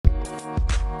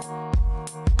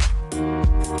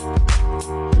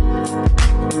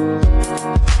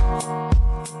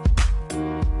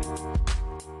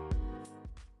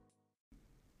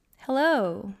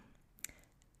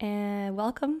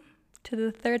to the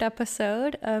third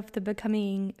episode of the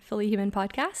Becoming Fully Human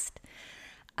podcast.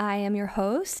 I am your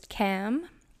host, Cam.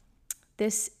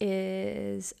 This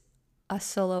is a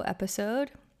solo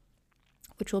episode,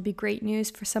 which will be great news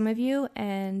for some of you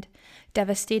and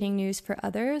devastating news for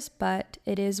others, but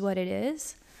it is what it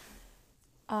is.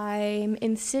 I'm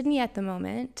in Sydney at the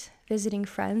moment, visiting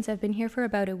friends. I've been here for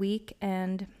about a week,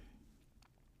 and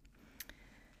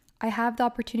I have the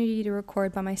opportunity to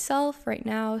record by myself right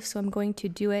now, so I'm going to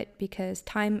do it because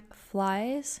time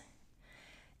flies.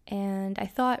 And I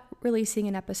thought releasing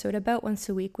an episode about once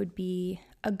a week would be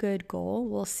a good goal.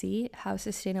 We'll see how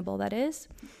sustainable that is.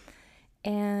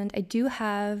 And I do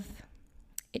have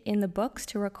it in the books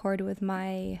to record with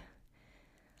I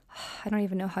don't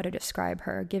even know how to describe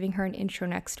her. Giving her an intro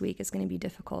next week is going to be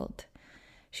difficult.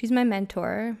 She's my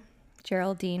mentor.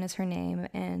 Geraldine is her name,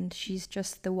 and she's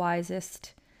just the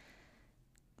wisest,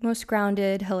 most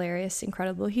grounded, hilarious,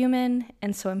 incredible human.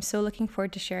 And so I'm so looking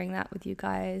forward to sharing that with you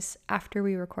guys after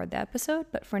we record the episode.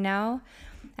 But for now,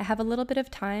 I have a little bit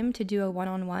of time to do a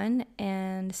one-on-one.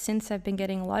 And since I've been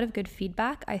getting a lot of good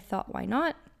feedback, I thought, why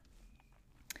not?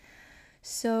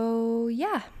 So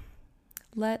yeah,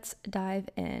 let's dive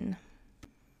in.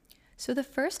 So the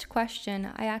first question,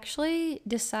 I actually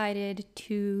decided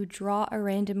to draw a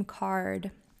random card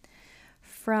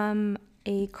from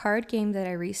a card game that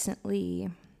I recently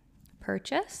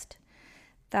purchased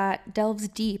that delves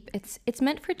deep. It's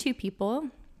meant for two people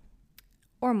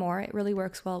or more. It really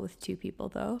works well with two people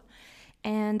though.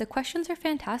 And the questions are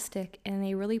fantastic, and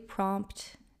they really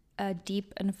prompt a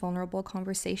deep and vulnerable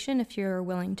conversation if you're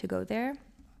willing to go there,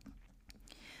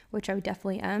 which I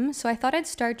definitely am. So I thought I'd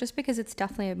start just because it's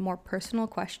definitely a more personal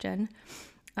question.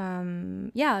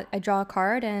 I draw a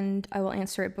card and I will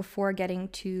answer it before getting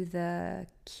to the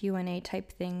Q&A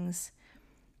type things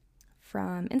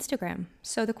from Instagram.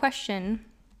 So the question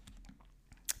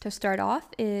to start off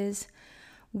is,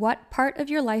 what part of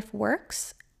your life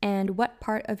works and what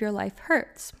part of your life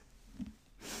hurts?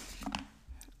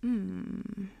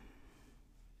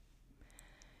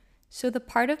 So the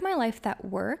part of my life that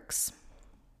works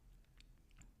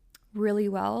really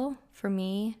well for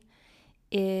me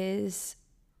is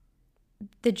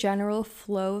the general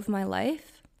flow of my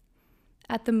life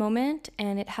at the moment,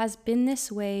 and it has been this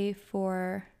way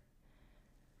for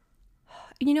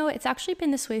it's actually been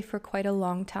this way for quite a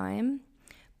long time,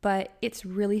 but it's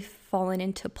really fallen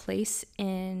into place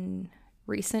in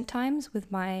recent times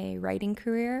with my writing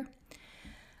career.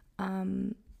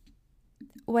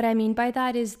 What I mean by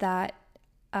that is that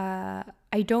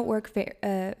I don't work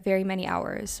very many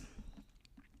hours,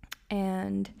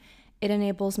 and it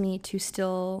enables me to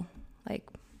still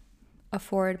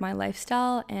afford my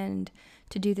lifestyle and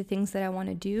to do the things that I want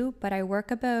to do, but I work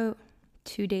about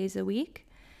 2 days a week.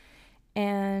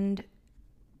 And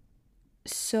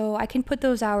so I can put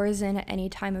those hours in at any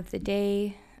time of the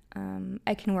day.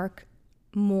 I can work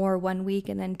more one week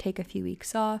and then take a few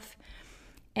weeks off.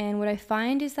 And what I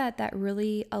find is that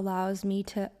really allows me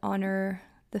to honor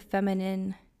the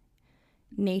feminine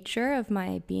nature of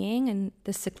my being and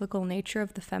the cyclical nature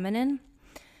of the feminine.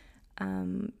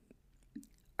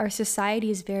 Our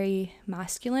society is very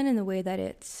masculine in the way that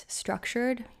it's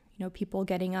structured. People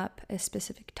getting up a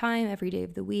specific time every day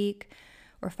of the week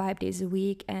or 5 days a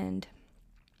week and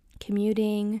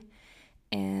commuting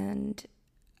and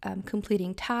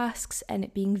completing tasks, and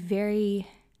it being very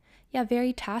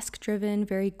task driven,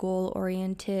 very goal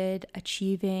oriented,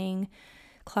 achieving,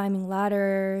 climbing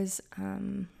ladders.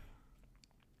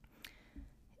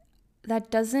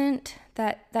 That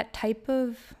type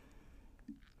of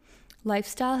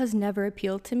lifestyle has never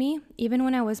appealed to me. Even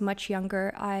when I was much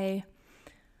younger, I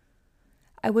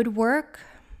would work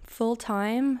full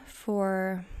time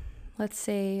for, let's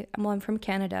say, I'm from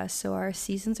Canada, so our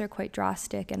seasons are quite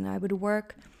drastic, and I would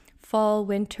work fall,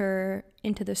 winter,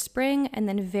 into the spring, and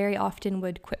then very often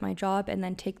would quit my job and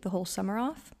then take the whole summer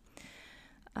off.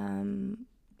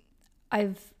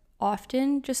 I've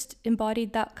often just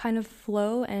embodied that kind of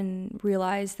flow and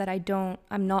realized that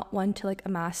I'm not one to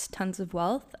amass tons of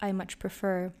wealth. I much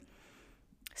prefer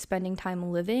spending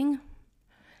time living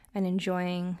and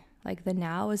enjoying the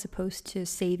now, as opposed to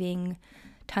saving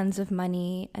tons of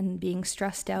money and being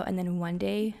stressed out and then one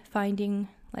day finding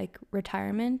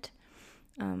retirement.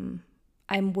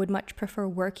 I would much prefer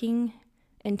working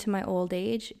into my old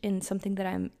age in something that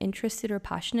I'm interested or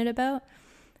passionate about.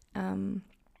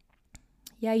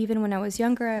 Even when I was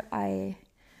younger, I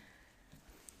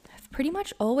have pretty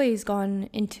much always gone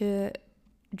into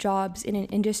jobs in an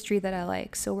industry that I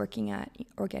like. So working at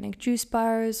organic juice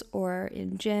bars or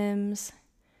in gyms,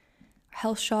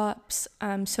 health shops,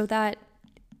 so that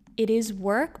it is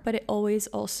work, but it always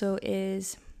also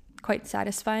is quite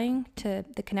satisfying to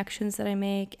the connections that I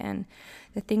make and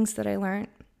the things that I learned.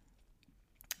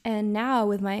 And now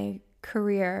with my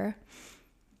career,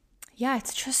 yeah,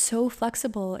 it's just so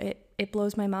flexible. It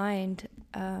blows my mind.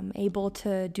 Able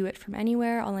to do it from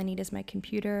anywhere. All I need is my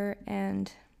computer.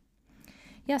 And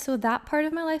yeah, so that part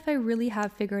of my life I really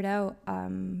have figured out.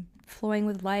 Flowing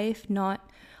with life, not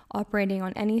operating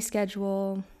on any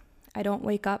schedule. I don't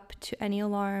wake up to any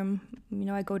alarm.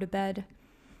 I go to bed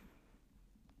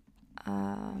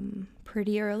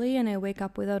pretty early and I wake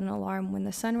up without an alarm when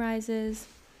the sun rises.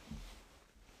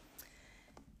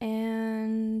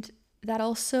 And that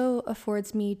also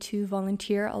affords me to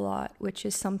volunteer a lot, which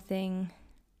is something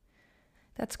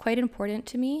that's quite important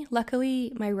to me.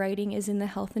 Luckily, my writing is in the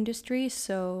health industry,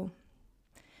 so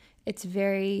it's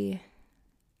very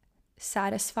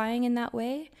satisfying in that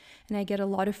way. And I get a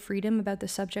lot of freedom about the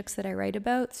subjects that I write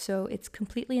about. So it's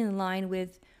completely in line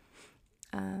with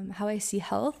how I see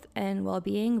health and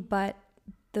well-being. But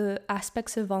the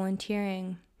aspects of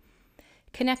volunteering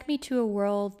connect me to a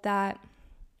world that,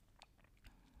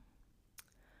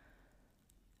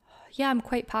 yeah, I'm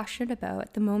quite passionate about.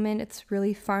 At the moment, it's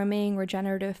really farming,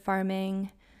 regenerative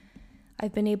farming.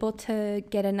 I've been able to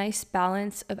get a nice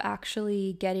balance of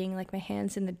actually getting like my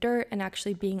hands in the dirt and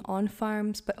actually being on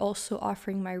farms, but also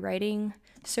offering my writing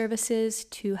services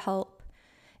to help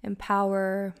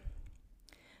empower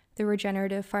the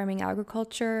regenerative farming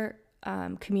agriculture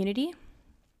community,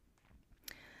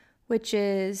 which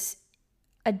is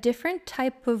a different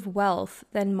type of wealth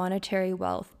than monetary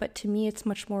wealth. But to me, it's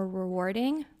much more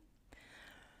rewarding.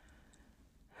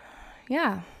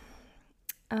 Yeah.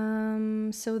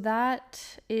 So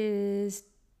that is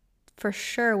for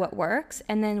sure what works.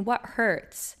 And then what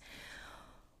hurts?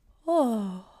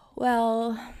 Oh,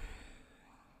 well,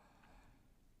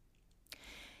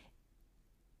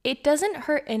 it doesn't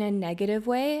hurt in a negative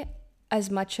way as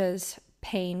much as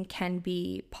pain can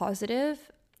be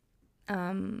positive.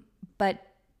 But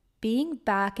being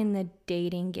back in the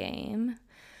dating game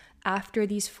after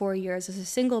these 4 years as a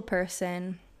single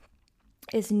person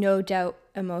is no doubt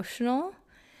emotional.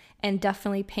 And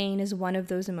definitely pain is one of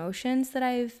those emotions that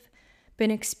I've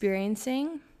been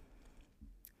experiencing.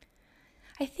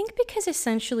 I think because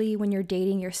essentially when you're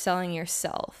dating, you're selling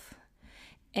yourself.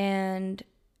 And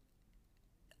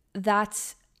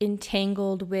that's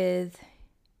entangled with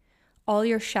all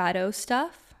your shadow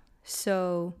stuff.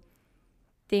 So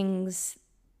things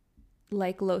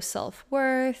like low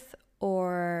self-worth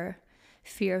or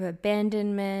fear of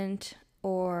abandonment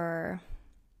or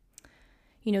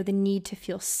the need to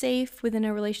feel safe within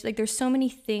a relationship. Like there's so many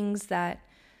things that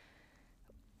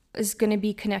is going to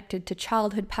be connected to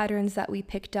childhood patterns that we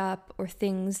picked up or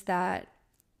things that,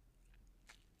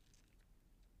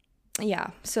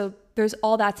 so there's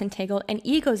all that's entangled, and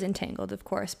ego's entangled, of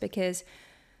course, because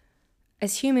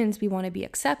as humans, we want to be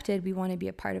accepted. We want to be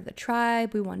a part of the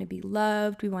tribe. We want to be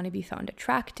loved. We want to be found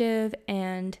attractive.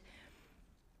 And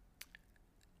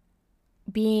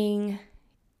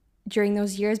during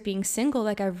those years being single,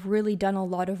 like I've really done a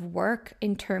lot of work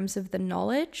in terms of the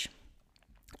knowledge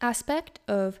aspect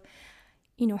of,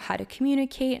 how to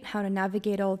communicate, how to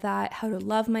navigate all that, how to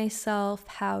love myself,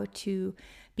 how to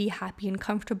be happy and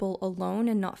comfortable alone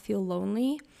and not feel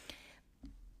lonely.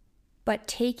 But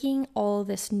taking all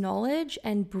this knowledge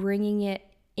and bringing it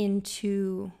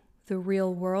into the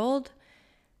real world,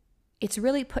 it's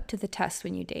really put to the test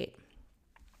when you date,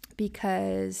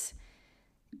 because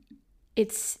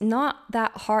it's not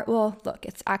that hard. Well, look,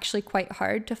 it's actually quite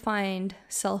hard to find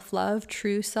self-love,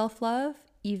 true self-love,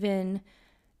 even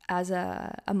as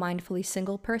a mindfully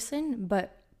single person.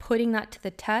 But putting that to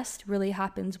the test really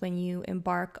happens when you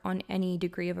embark on any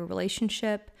degree of a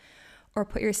relationship or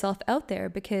put yourself out there,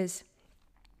 because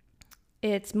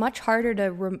it's much harder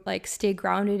to stay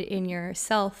grounded in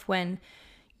yourself when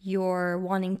you're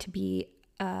wanting to be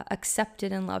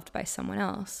accepted and loved by someone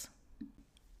else.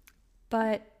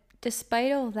 But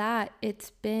despite all that, it's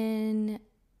been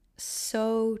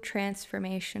so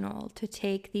transformational to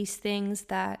take these things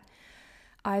that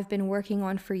I've been working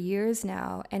on for years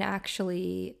now and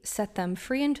actually set them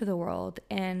free into the world.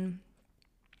 And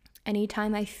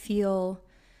anytime I feel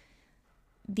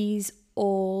these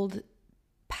old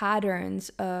patterns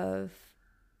of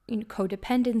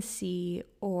codependency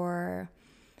or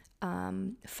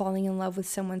falling in love with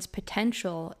someone's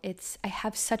potential, I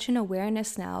have such an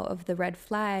awareness now of the red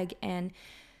flag, and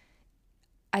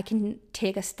I can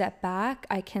take a step back.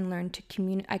 I can learn to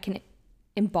I can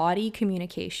embody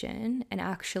communication and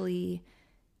actually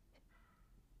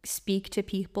speak to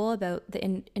people about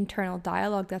the internal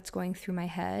dialogue that's going through my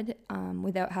head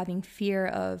without having fear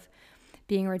of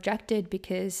being rejected,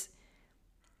 because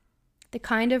The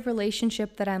kind of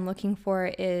relationship that I'm looking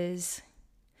for is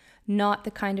not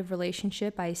the kind of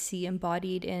relationship I see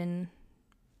embodied in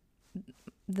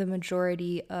the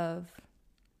majority of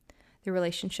the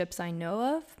relationships I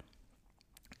know of.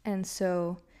 And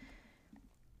so,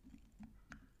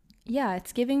 yeah,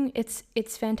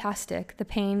 it's fantastic. The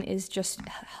pain is just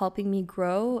helping me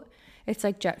grow. It's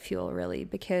like jet fuel, really,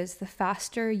 because the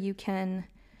faster you can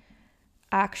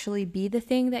actually be the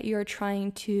thing that you're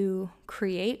trying to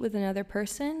create with another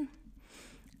person,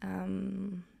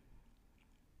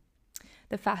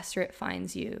 the faster it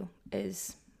finds you,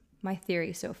 is my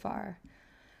theory so far.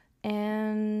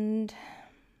 And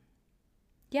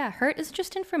yeah, hurt is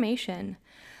just information.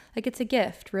 Like, it's a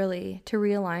gift, really, to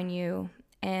realign you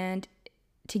and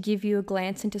to give you a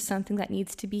glance into something that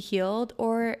needs to be healed,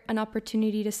 or an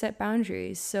opportunity to set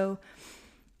boundaries. So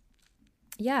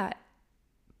yeah,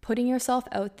 putting yourself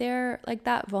out there like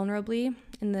that vulnerably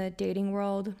in the dating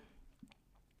world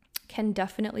can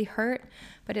definitely hurt,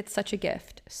 but it's such a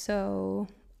gift. So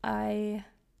I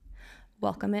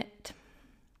welcome it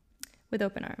with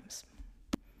open arms.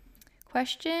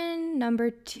 Question number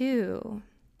 2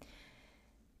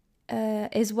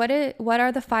 is what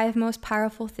are the 5 most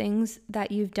powerful things that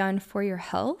you've done for your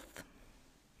health?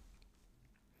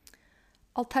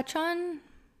 I'll touch on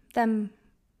them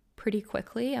pretty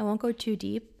quickly. I won't go too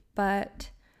deep, but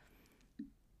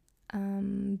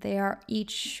they are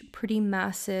each pretty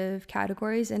massive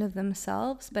categories in of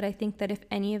themselves. But I think that if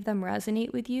any of them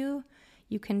resonate with you,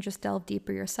 you can just delve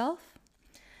deeper yourself.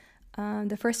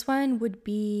 The first one would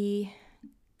be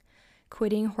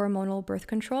quitting hormonal birth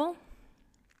control.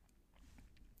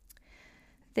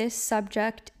 This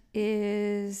subject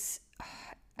is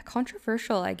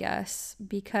controversial, I guess,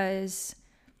 because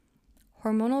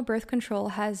hormonal birth control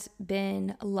has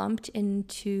been lumped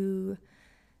into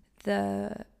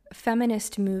the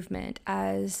feminist movement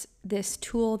as this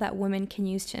tool that women can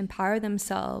use to empower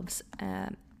themselves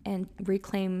and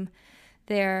reclaim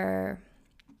their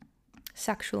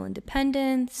sexual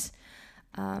independence.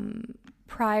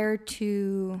 Prior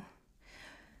to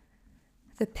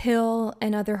the pill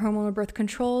and other hormonal birth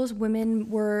controls, women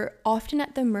were often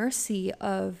at the mercy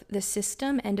of the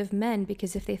system and of men,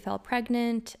 because if they fell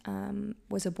pregnant,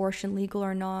 was abortion legal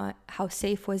or not? How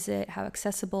safe was it? How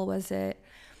accessible was it?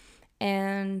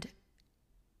 And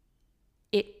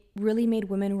it really made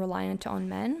women reliant on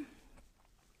men.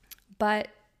 But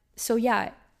so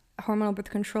yeah, hormonal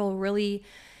birth control really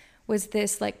was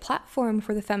this like platform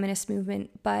for the feminist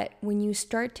movement. But when you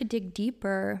start to dig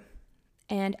deeper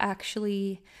and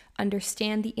actually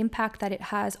understand the impact that it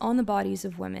has on the bodies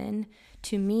of women,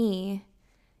 to me,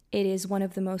 it is one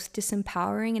of the most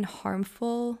disempowering and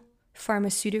harmful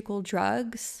pharmaceutical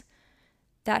drugs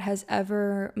that has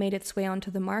ever made its way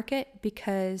onto the market,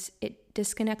 because it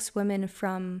disconnects women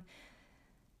from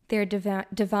their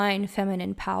divine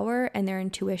feminine power and their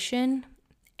intuition,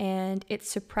 and it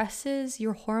suppresses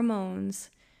your hormones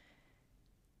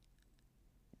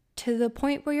to the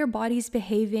point where your body's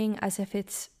behaving as if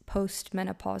it's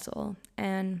postmenopausal.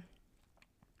 And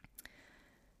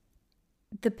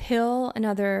the pill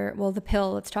the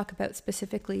pill, let's talk about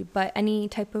specifically, but any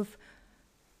type of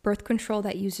birth control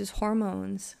that uses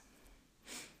hormones,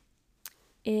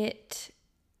 it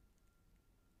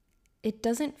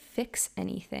doesn't fix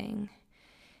anything.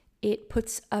 It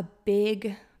puts a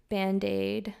big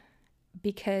Band-Aid,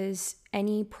 because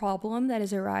any problem that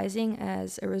is arising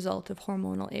as a result of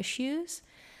hormonal issues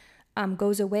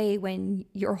goes away when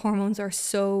your hormones are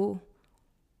so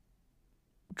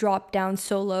dropped down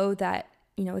so low that,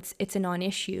 you know, it's a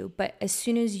non-issue. But as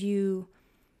soon as you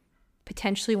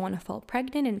potentially want to fall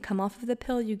pregnant and come off of the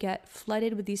pill, you get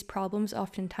flooded with these problems,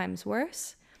 oftentimes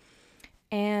worse.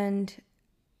 And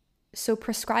so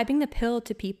prescribing the pill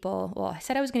to people, well, I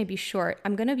said I was going to be short.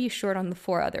 I'm going to be short on the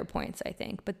 4 other points, I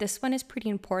think. But this one is pretty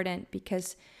important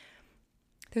because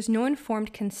there's no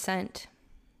informed consent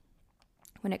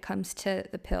when it comes to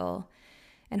the pill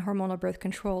and hormonal birth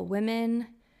control. Women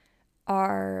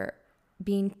are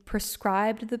being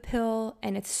prescribed the pill,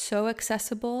 and it's so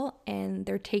accessible, and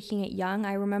they're taking it young.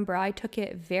 I remember I took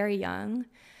it very young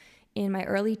in my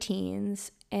early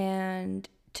teens, and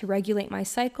to regulate my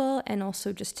cycle and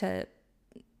also just to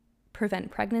prevent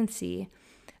pregnancy.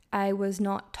 I was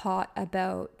not taught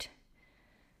about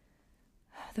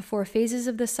the 4 phases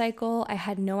of the cycle. I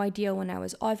had no idea when I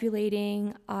was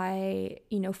ovulating.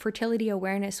 Fertility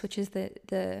awareness, which is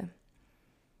the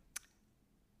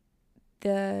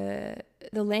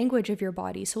language of your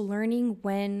body. So learning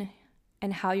when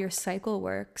and how your cycle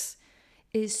works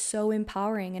is so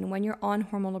empowering. And when you're on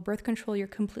hormonal birth control, you're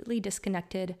completely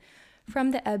disconnected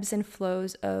from the ebbs and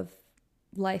flows of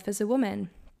life as a woman.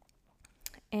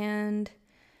 And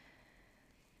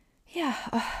yeah,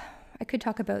 I could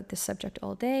talk about this subject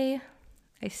all day.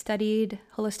 I studied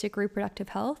holistic reproductive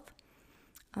health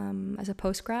as a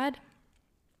postgrad,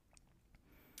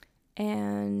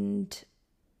 and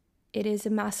it is a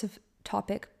massive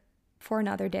topic for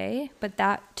another day. But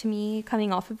that, to me,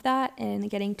 coming off of that and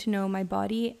getting to know my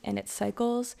body and its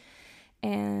cycles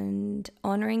and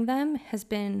honoring them has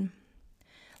been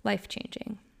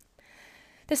life-changing.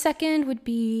 The second would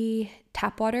be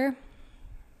tap water.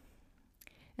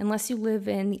 Unless you live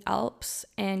in the Alps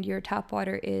and your tap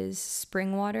water is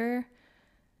spring water,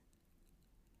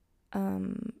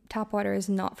 tap water is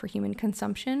not for human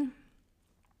consumption.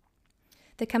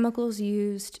 The chemicals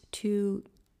used to,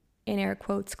 in air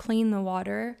quotes, clean the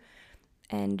water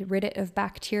and rid it of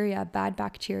bacteria, bad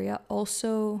bacteria,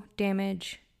 also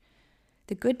damage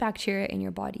the good bacteria in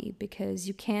your body, because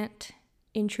you can't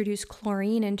introduce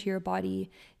chlorine into your body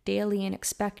daily and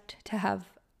expect to have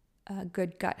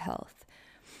good gut health,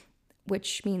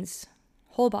 which means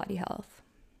whole body health.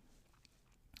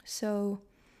 So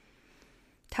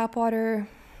tap water,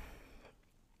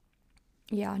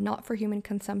 not for human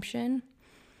consumption.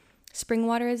 Spring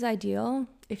water is ideal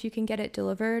if you can get it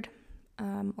delivered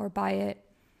or buy it.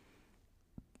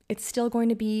 It's still going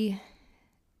to be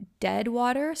dead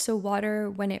water. So water,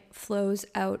 when it flows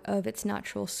out of its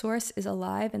natural source, is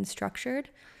alive and structured.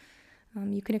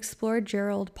 You can explore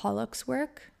Gerald Pollack's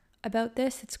work about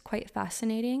this. It's quite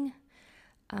fascinating.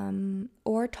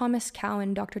 Or Thomas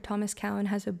Cowan. Dr. Thomas Cowan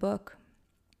has a book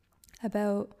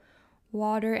about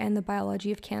water and the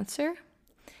biology of cancer.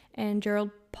 And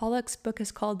Gerald Pollack's book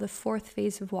is called The Fourth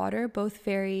Phase of Water, both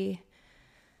very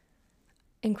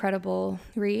incredible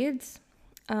reads.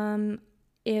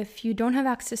 If you don't have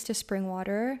access to spring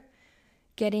water,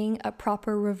 getting a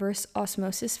proper reverse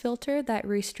osmosis filter that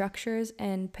restructures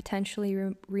and potentially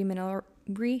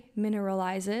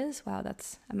remineralizes, wow,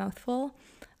 that's a mouthful,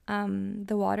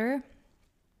 the water.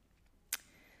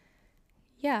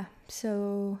 Yeah,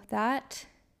 so that.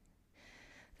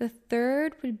 The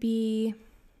third would be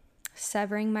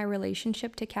severing my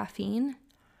relationship to caffeine.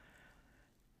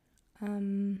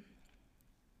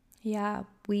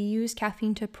 We use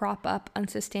caffeine to prop up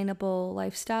unsustainable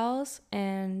lifestyles,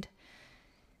 and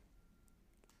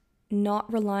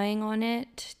not relying on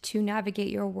it to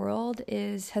navigate your world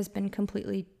has been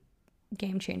completely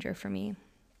game changer for me.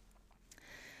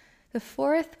 The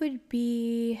fourth would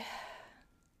be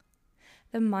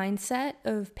the mindset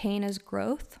of pain as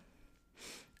growth,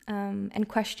 and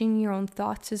questioning your own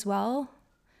thoughts as well,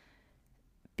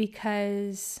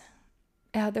 because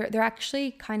they're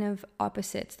actually kind of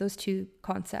opposites, those two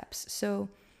concepts. So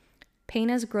pain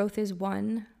as growth is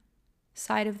one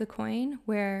side of the coin,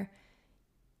 where,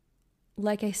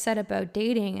 like I said about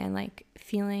dating and like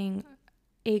feeling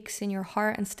aches in your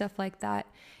heart and stuff like that,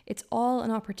 it's all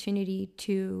an opportunity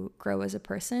to grow as a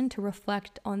person, to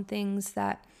reflect on things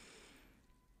that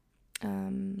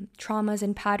traumas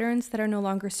and patterns that are no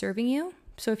longer serving you.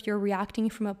 So if you're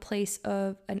reacting from a place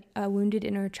of a wounded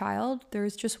inner child,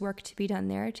 there's just work to be done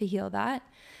there to heal that.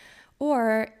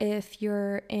 Or if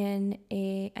you're in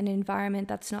an environment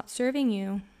that's not serving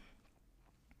you,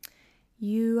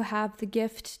 you have the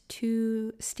gift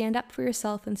to stand up for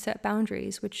yourself and set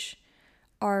boundaries, which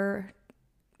are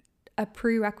a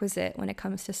prerequisite when it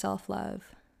comes to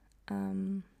self-love.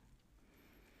 And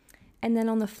then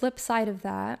on the flip side of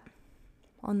that,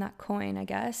 on that coin, I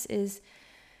guess, is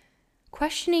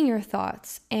questioning your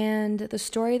thoughts and the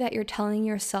story that you're telling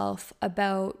yourself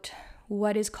about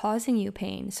what is causing you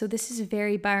pain. So this is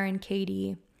very Byron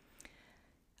Katie.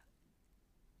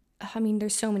 I mean,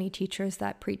 there's so many teachers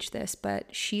that preach this,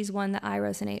 but she's one that I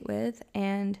resonate with.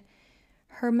 And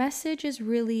her message is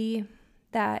really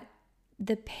that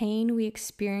the pain we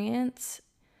experience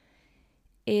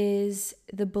is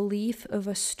the belief of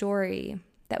a story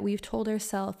that we've told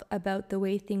ourselves about the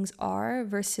way things are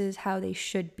versus how they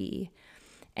should be.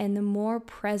 And the more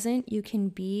present you can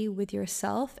be with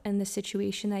yourself and the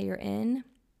situation that you're in,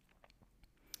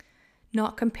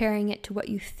 not comparing it to what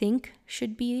you think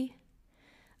should be,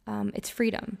 it's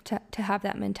freedom to have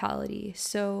that mentality.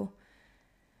 So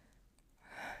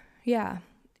yeah,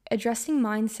 addressing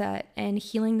mindset and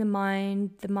healing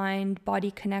the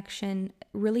mind-body connection,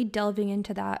 really delving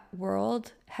into that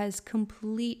world has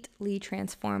completely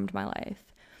transformed my life.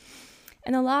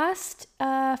 And the last,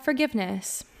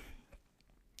 forgiveness,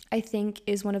 I think,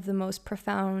 is one of the most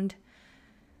profound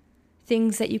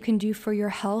things that you can do for your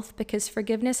health, because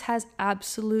forgiveness has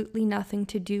absolutely nothing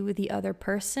to do with the other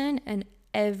person and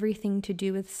everything to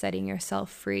do with setting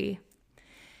yourself free.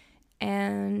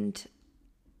 And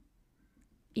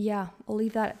yeah, I'll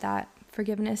leave that at that.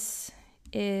 Forgiveness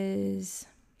is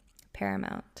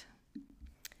paramount.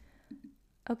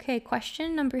 Okay,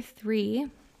 question number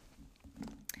 3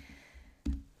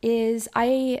 is,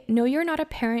 I know you're not a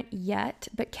parent yet,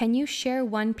 but can you share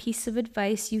one piece of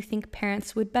advice you think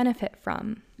parents would benefit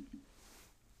from?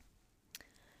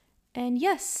 And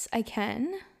yes, I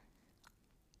can.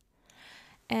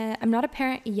 I'm not a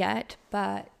parent yet,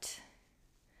 but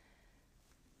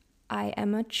I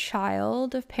am a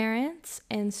child of parents,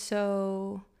 and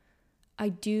so I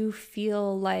do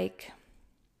feel like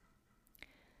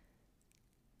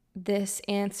this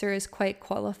answer is quite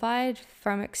qualified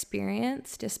from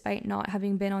experience, despite not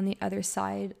having been on the other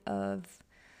side of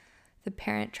the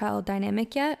parent-child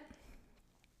dynamic yet.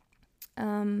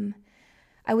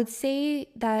 I would say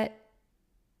that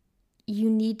you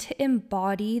need to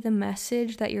embody the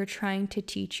message that you're trying to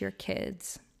teach your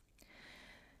kids.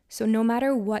 So no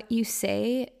matter what you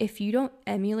say, if you don't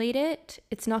emulate it,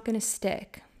 it's not going to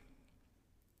stick.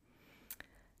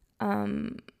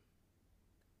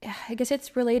 I guess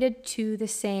it's related to the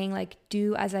saying, like,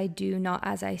 do as I do, not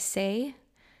as I say.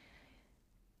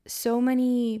 So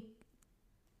many,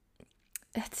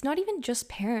 it's not even just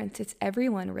parents, it's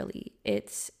everyone really.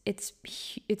 It's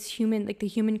human, like the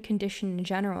human condition in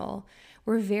general.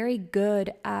 We're very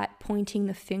good at pointing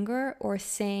the finger or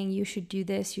saying you should do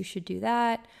this, you should do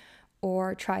that,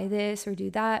 or try this or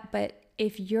do that. But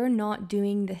if you're not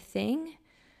doing the thing,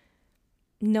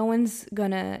 no one's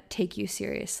gonna take you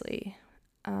seriously.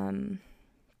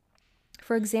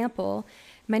 For example,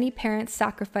 many parents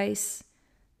sacrifice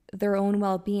their own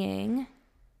well-being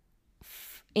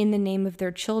in the name of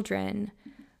their children,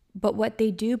 but what they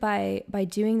do by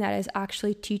doing that is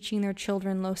actually teaching their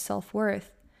children low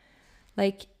self-worth.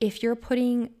 Like, if you're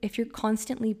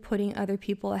constantly putting other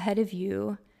people ahead of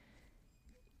you,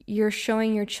 you're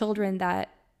showing your children that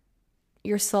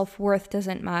your self-worth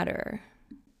doesn't matter.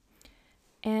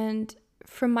 And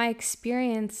from my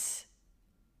experience,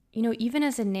 even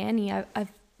as a nanny,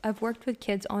 I've worked with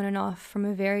kids on and off from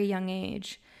a very young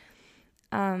age.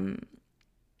 The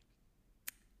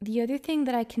other thing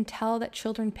that I can tell that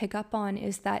children pick up on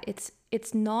is that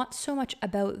it's not so much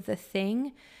about the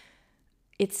thing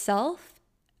itself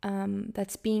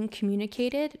that's being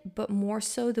communicated, but more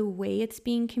so the way it's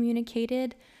being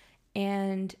communicated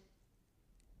and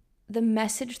the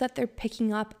message that they're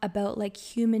picking up about, like,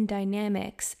 human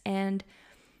dynamics and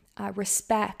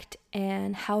respect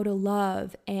and how to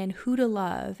love and who to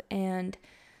love and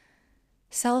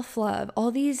self-love, all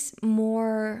these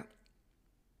more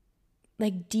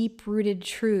like deep-rooted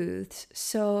truths.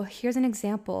 So here's an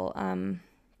example.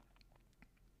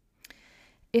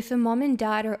 If a mom and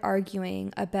dad are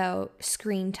arguing about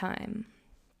screen time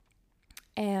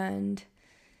and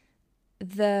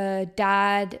the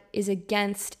dad is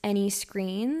against any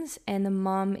screens and the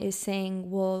mom is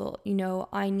saying, well,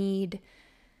 I need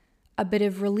a bit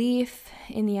of relief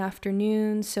in the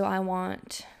afternoon, so I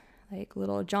want like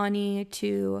little Johnny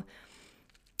to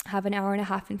have an hour and a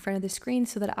half in front of the screen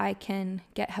so that I can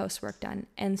get housework done.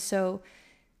 And so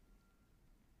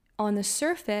on the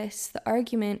surface, the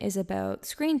argument is about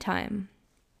screen time.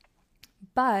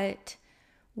 But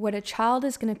what a child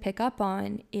is going to pick up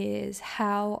on is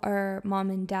how are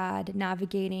mom and dad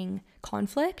navigating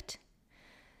conflict,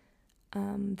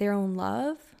 their own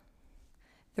love,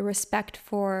 the respect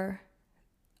for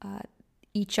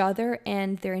each other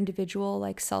and their individual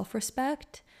like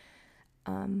self-respect.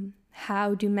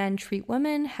 How do men treat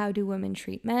women? How do women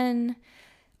treat men?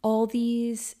 All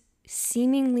these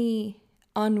seemingly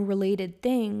unrelated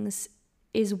things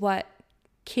is what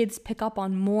kids pick up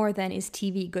on more than is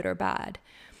TV good or bad.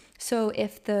 So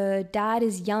if the dad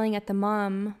is yelling at the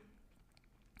mom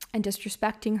and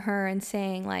disrespecting her and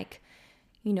saying like,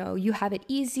 you have it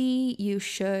easy, you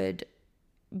should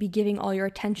be giving all your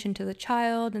attention to the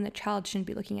child and the child shouldn't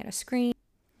be looking at a screen.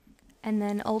 And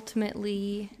then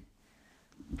ultimately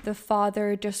the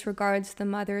father disregards the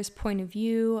mother's point of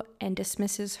view and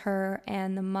dismisses her,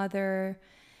 and the mother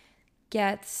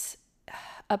gets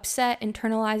upset,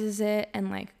 internalizes it, and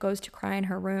like goes to cry in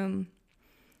her room.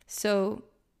 So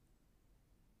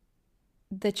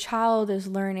the child is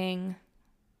learning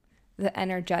the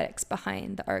energetics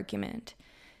behind the argument.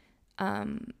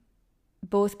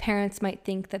 Both parents might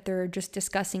think that they're just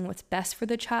discussing what's best for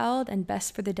the child and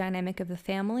best for the dynamic of the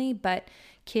family, but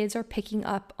kids are picking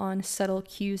up on subtle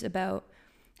cues about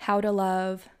how to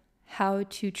love, how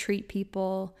to treat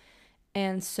people.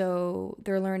 And so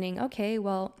they're learning, okay,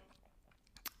 well,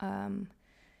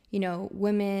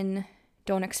 women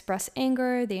don't express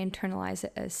anger, they internalize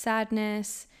it as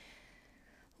sadness.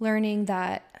 Learning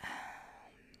that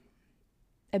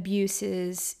abuse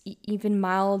is, even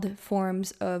mild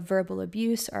forms of verbal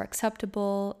abuse are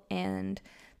acceptable, and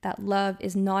that love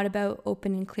is not about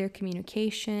open and clear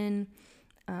communication.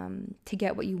 To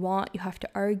get what you want, you have to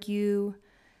argue.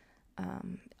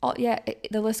 The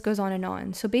list goes on and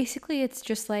on. So basically, it's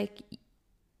just like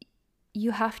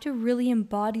you have to really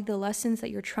embody the lessons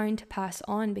that you're trying to pass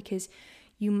on, because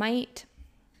you might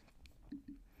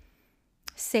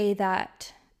say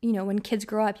that, when kids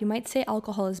grow up, you might say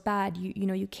alcohol is bad.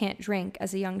 You can't drink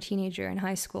as a young teenager in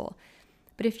high school.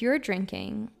 But if you're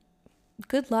drinking,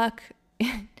 good luck.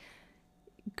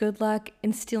 Good luck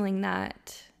instilling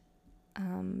that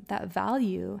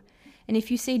value. And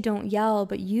if you say don't yell,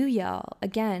 but you yell,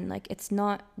 again, like, it's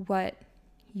not what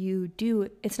you do.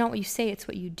 It's not what you say, it's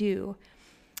what you do.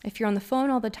 If you're on the phone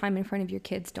all the time in front of your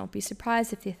kids, don't be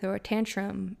surprised if they throw a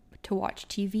tantrum to watch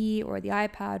TV or the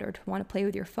iPad or to want to play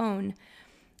with your phone.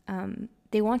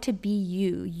 They want to be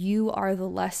you. You are the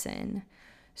lesson.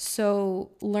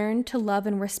 So learn to love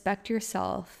and respect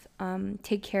yourself.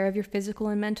 Take care of your physical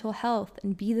and mental health,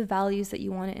 and be the values that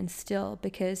you want to instill,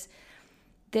 because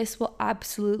this will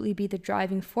absolutely be the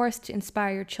driving force to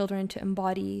inspire your children to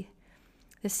embody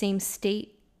the same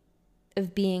state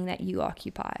of being that you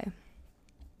occupy.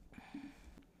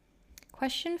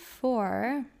 Question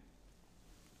 4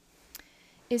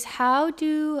 is how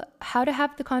to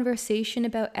have the conversation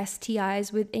about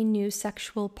STIs with a new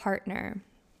sexual partner.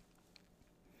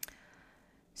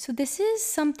 So this is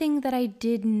something that I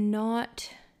did not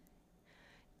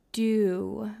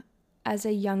do as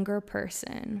a younger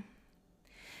person,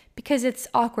 because it's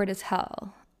awkward as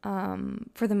hell,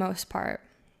 for the most part.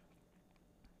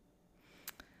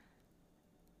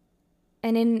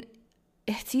 And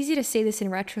it's easy to say this in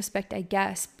retrospect, I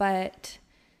guess, but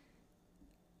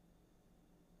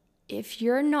if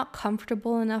you're not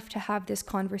comfortable enough to have this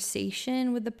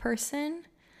conversation with the person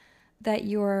that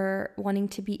you're wanting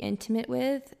to be intimate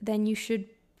with, then you should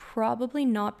probably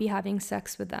not be having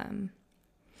sex with them.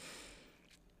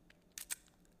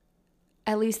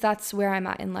 At least that's where I'm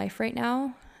at in life right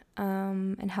now,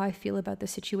 and how I feel about the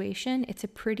situation. It's a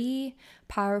pretty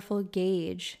powerful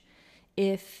gauge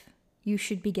if you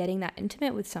should be getting that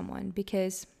intimate with someone,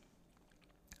 because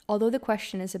although the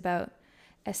question is about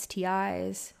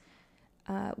STIs,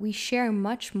 we share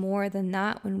much more than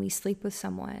that when we sleep with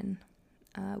someone.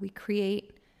 We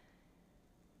create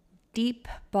deep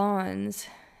bonds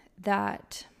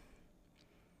that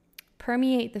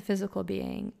permeate the physical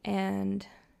being, and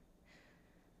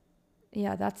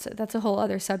yeah, that's a whole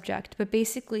other subject. But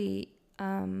basically,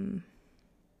 live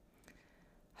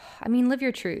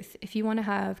your truth. If you want to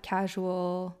have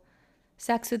casual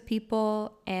sex with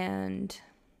people, and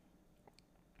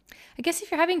I guess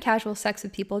if you're having casual sex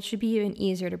with people, it should be even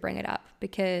easier to bring it up,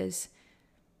 because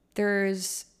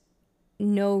there's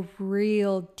no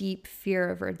real deep fear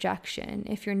of rejection.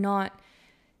 If you're not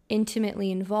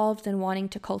intimately involved and wanting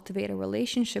to cultivate a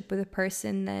relationship with a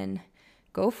person, then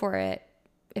go for it.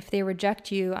 If they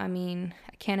reject you, I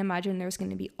can't imagine there's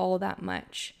going to be all that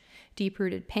much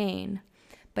deep-rooted pain.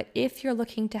 But if you're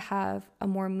looking to have a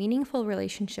more meaningful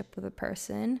relationship with a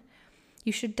person,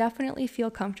 you should definitely feel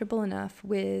comfortable enough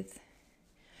with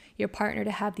your partner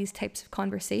to have these types of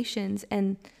conversations.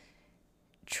 And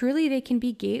truly, they can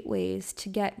be gateways to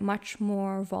get much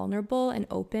more vulnerable and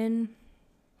open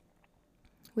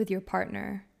with your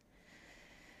partner.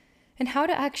 And how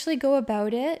to actually go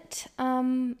about it?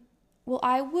 Well,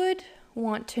 I would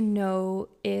want to know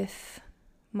if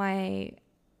my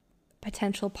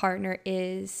potential partner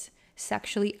is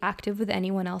sexually active with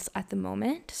anyone else at the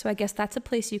moment. So I guess that's a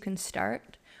place you can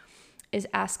start, is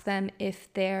ask them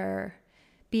if they're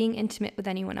being intimate with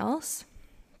anyone else.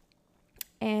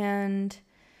 And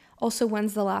also,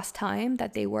 when's the last time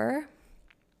that they were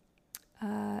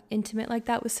intimate like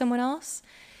that with someone else?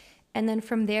 And then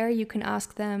from there, you can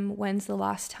ask them when's the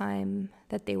last time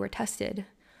that they were tested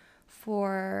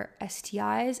for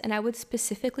STIs. And I would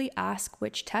specifically ask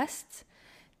which tests,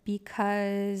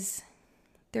 because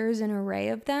there's an array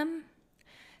of them.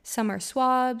 Some are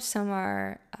swabs, some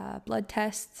are blood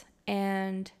tests.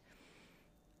 And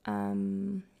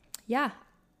I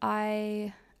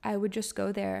would just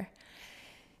go there.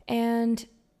 And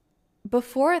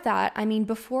before that,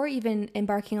 before even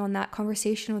embarking on that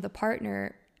conversation with a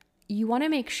partner, you want to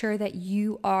make sure that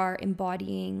you are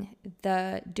embodying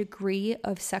the degree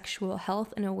of sexual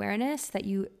health and awareness that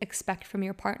you expect from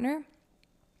your partner.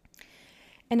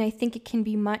 And I think it can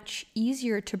be much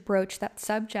easier to broach that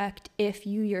subject if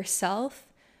you yourself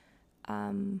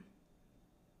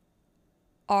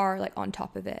are like on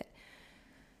top of it.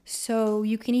 So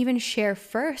you can even share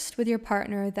first with your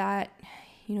partner that,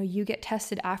 you get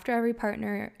tested after every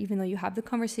partner, even though you have the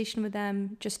conversation with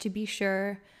them, just to be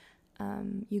sure.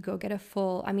 You go get a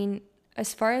full,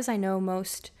 as far as I know,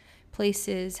 most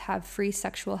places have free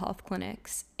sexual health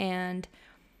clinics. And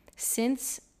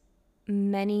since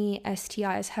many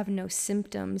STIs have no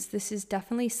symptoms, this is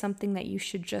definitely something that you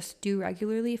should just do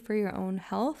regularly for your own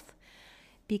health,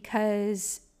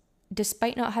 because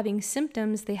despite not having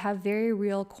symptoms, they have very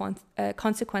real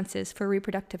consequences for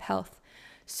reproductive health.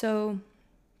 So,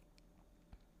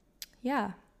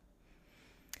 yeah.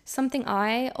 Something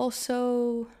I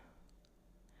also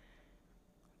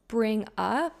bring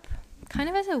up, kind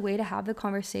of as a way to have the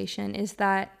conversation, is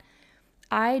that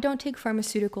I don't take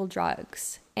pharmaceutical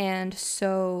drugs. And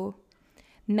so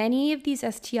many of these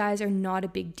STIs are not a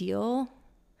big deal.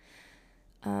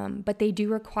 But they don't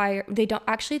require,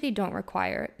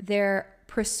 they're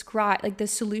prescribed, like the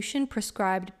solution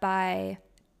prescribed by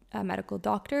medical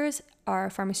doctors are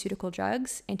pharmaceutical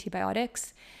drugs,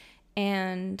 antibiotics.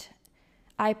 And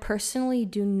I personally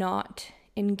do not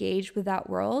engage with that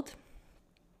world.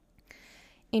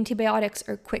 Antibiotics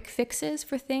are quick fixes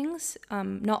for things,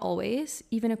 not always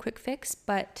even a quick fix,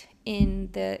 but in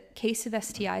the case of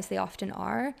STIs, they often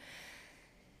are.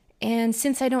 And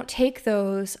since I don't take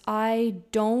those, I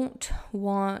don't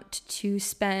want to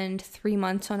spend 3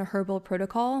 months on a herbal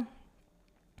protocol.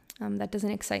 That doesn't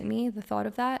excite me, the thought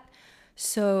of that.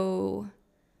 So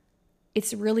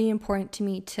it's really important to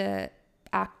me to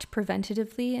act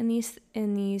preventatively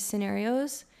in these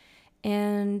scenarios.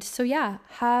 And so, yeah,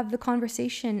 have the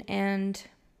conversation, and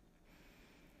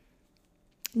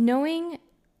knowing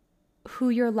who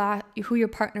your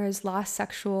partner's last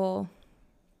sexual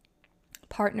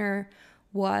partner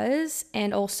was,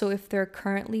 and also if they're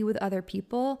currently with other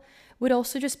people, would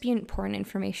also just be important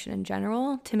information in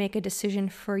general to make a decision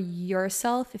for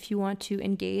yourself if you want to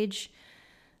engage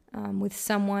with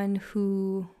someone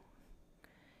who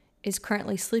is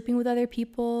currently sleeping with other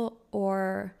people,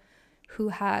 or who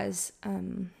has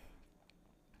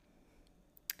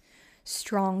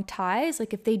strong ties.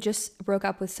 Like if they just broke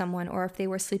up with someone, or if they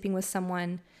were sleeping with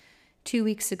someone 2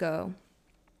 weeks ago.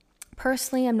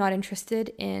 Personally, I'm not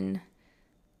interested in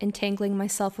entangling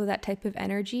myself with that type of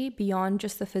energy beyond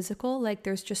just the physical. Like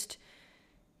there's just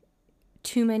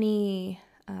too many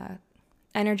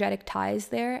energetic ties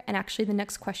there. And actually the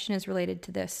next question is related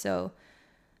to this. So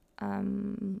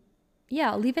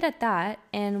yeah, I'll leave it at that,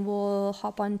 and we'll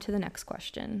hop on to the next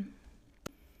question.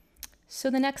 So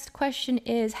the next question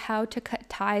is how to cut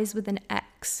ties with an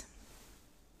ex.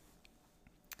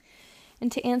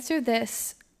 And to answer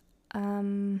this,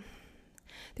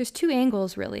 there's two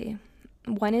angles really.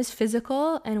 One is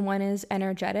physical and one is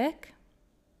energetic.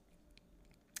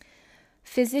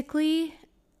 Physically,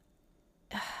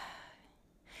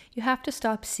 you have to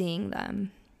stop seeing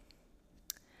them.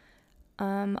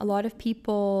 A lot of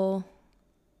people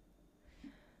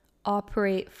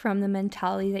operate from the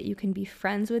mentality that you can be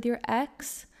friends with your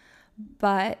ex,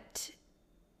 but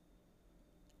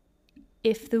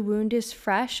if the wound is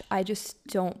fresh, I just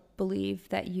don't believe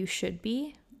that you should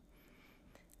be.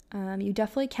 You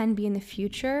definitely can be in the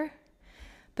future,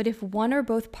 but if one or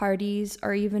both parties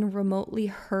are even remotely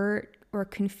hurt or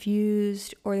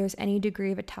confused, or there's any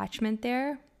degree of attachment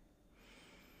there,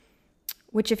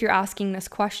 which if you're asking this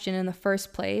question in the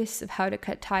first place of how to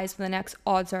cut ties with an ex,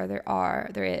 odds are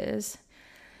there is.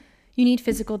 You need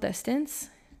physical distance.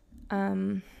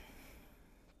 I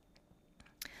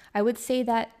would say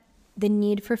that the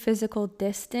need for physical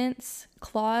distance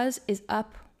clause is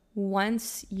up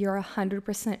once you're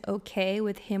 100% okay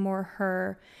with him or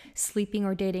her sleeping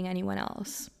or dating anyone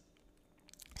else.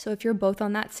 So if you're both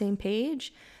on that same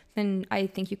page, then I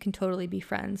think you can totally be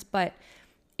friends. But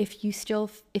if you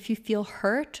feel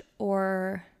hurt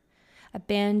or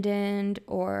abandoned,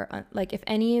 or like if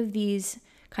any of these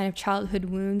kind of childhood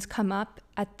wounds come up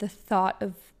at the thought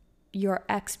of your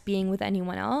ex being with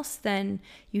anyone else, then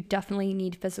you definitely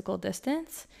need physical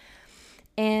distance.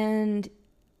 And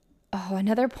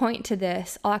another point to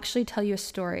this, I'll actually tell you a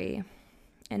story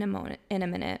in a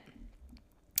minute,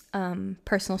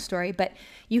 personal story, but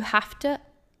you have to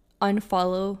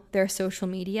unfollow their social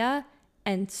media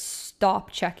and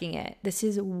stop checking it. This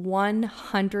is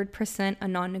 100% a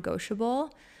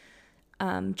non-negotiable.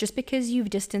 Just because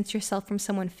you've distanced yourself from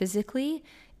someone physically,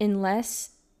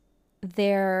 unless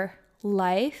their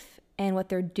life and what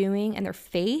they're doing and their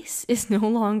face is no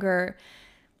longer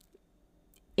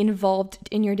involved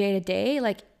in your day-to-day,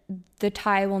 like the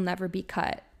tie will never be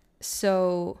cut.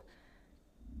 So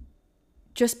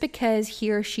just because he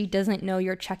or she doesn't know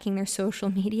you're checking their social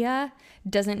media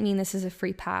doesn't mean this is a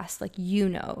free pass. Like,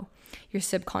 your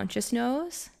subconscious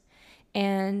knows.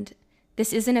 And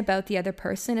this isn't about the other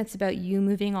person. It's about you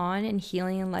moving on and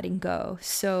healing and letting go.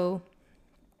 So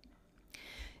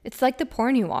it's like the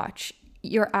porn you watch.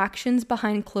 your actions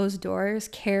behind closed doors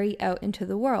carry out into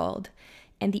the world,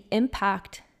 and the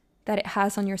impact that it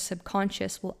has on your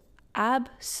subconscious will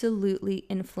absolutely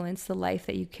influence the life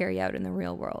that you carry out in the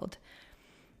real world.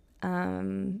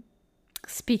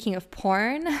 Speaking of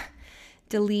porn,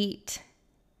 delete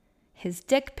his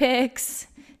dick pics,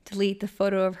 delete the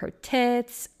photo of her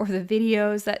tits or the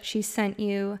videos that she sent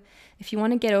you. If you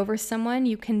want to get over someone,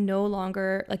 you can no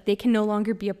longer, they can no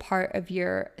longer be a part of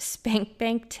your spank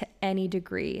bank to any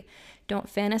degree. Don't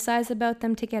fantasize about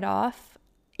them to get off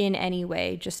in any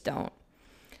way. Just don't.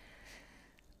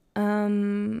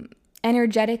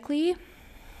 Energetically,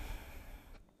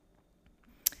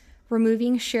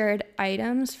 removing shared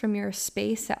items from your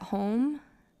space at home,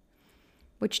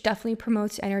 which definitely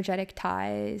promotes energetic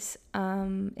ties.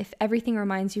 If everything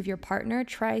reminds you of your partner,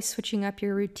 try switching up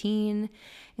your routine,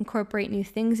 incorporate new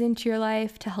things into your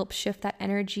life to help shift that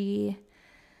energy.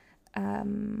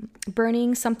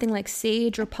 Burning something like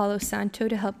sage or Palo Santo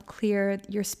to help clear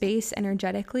your space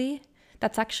energetically.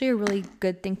 That's actually a really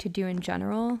good thing to do in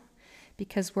general,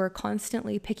 because we're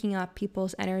constantly picking up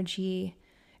people's energy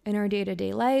in our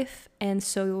day-to-day life. And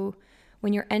so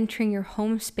when you're entering your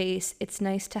home space, it's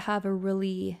nice to have a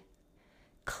really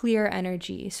clear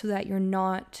energy so that you're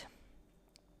not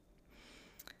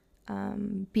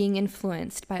being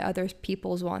influenced by other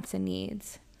people's wants and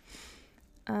needs.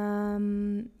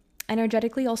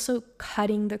 Energetically, also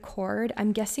cutting the cord.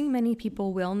 I'm guessing many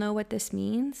people will know what this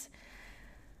means,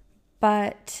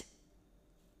 but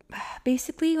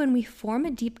basically when we form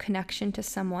a deep connection to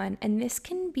someone, and this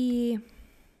can be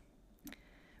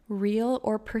real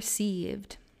or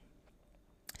perceived.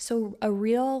 So a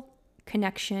real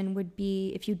connection would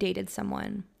be if you dated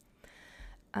someone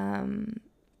and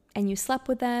you slept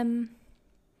with them.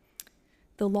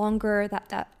 The longer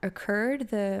that occurred,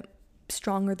 the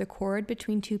stronger the cord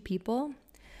between two people.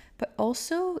 But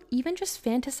also even just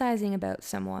fantasizing about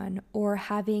someone or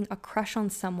having a crush on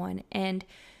someone, and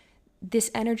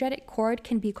this energetic cord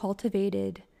can be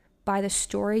cultivated by the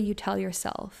story you tell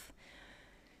yourself.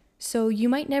 So you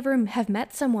might never have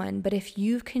met someone, but if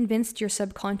you've convinced your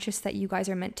subconscious that you guys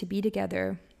are meant to be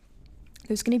together,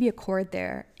 there's going to be a cord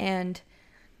there. And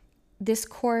this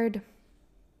cord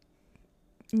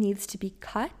needs to be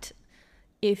cut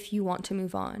if you want to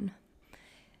move on.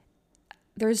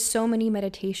 There's so many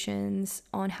meditations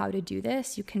on how to do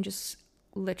this. You can just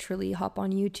literally hop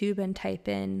on YouTube and type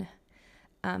in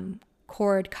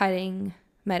cord cutting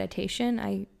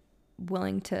meditation.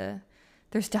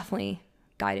 There's definitely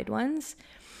guided ones.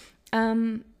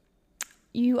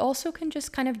 You also can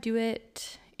just kind of do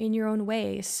it in your own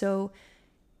way. So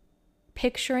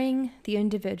picturing the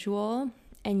individual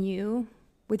and you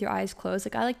with your eyes closed.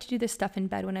 I like to do this stuff in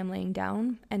bed when I'm laying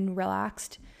down and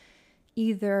relaxed,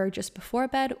 either just before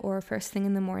bed or first thing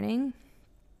in the morning.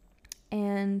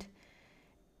 And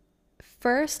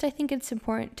first, I think it's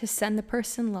important to send the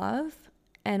person love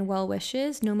and well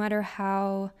wishes, no matter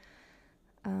how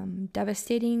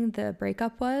devastating the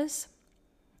breakup was.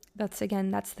 That's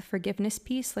the forgiveness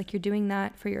piece. You're doing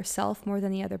that for yourself more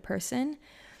than the other person.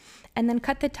 And then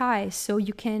cut the ties. So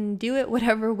you can do it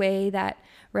whatever way that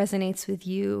resonates with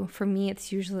you. For me,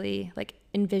 it's usually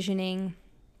envisioning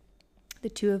the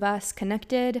two of us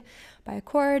connected by a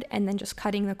cord, and then just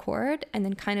cutting the cord, and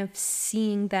then kind of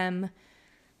seeing them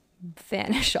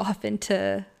vanish off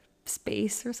into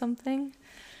space or something.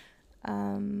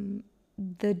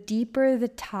 The deeper the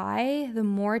tie, the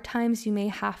more times you may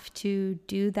have to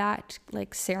do that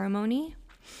ceremony.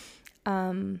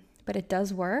 But it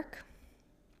does work.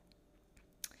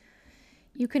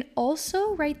 You can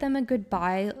also write them a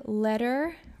goodbye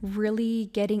letter,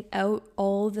 really getting out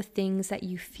all the things that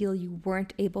you feel you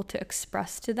weren't able to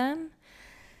express to them.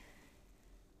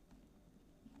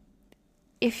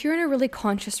 If you're in a really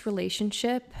conscious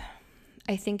relationship,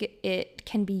 I think it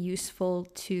can be useful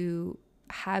to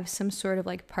have some sort of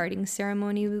parting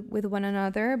ceremony with one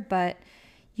another, but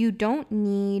you don't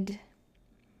need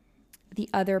the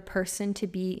other person to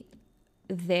be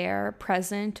there,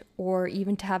 present, or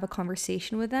even to have a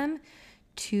conversation with them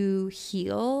to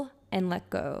heal and let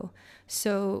go.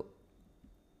 So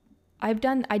I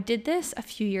did this a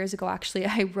few years ago, actually.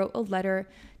 I wrote a letter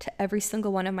to every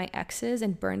single one of my exes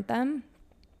and burned them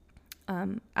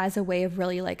as a way of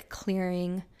really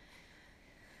clearing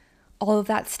all of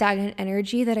that stagnant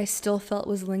energy that I still felt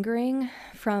was lingering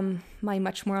from my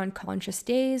much more unconscious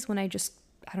days when I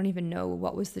don't even know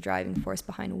what was the driving force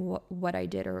behind what I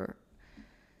did or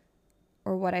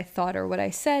what I thought or what I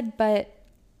said. But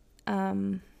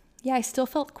I still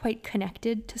felt quite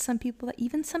connected to some people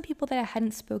that I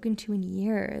hadn't spoken to in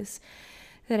years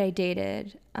that I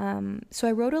dated. So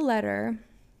I wrote a letter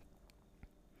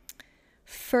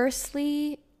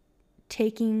firstly,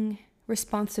 taking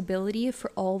responsibility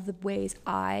for all the ways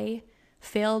I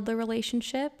failed the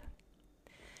relationship,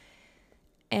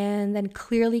 and then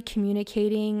clearly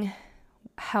communicating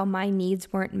how my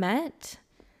needs weren't met,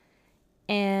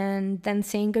 and then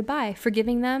saying goodbye,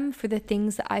 forgiving them for the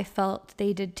things that I felt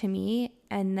they did to me,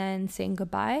 and then saying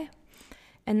goodbye.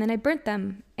 And then I burnt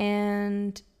them,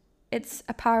 and it's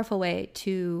a powerful way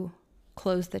to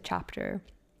close the chapter.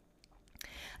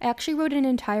 I actually wrote an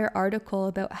entire article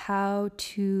about how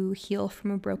to heal from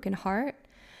a broken heart.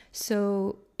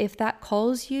 So if that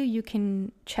calls you, you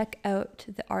can check out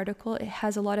the article. It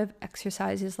has a lot of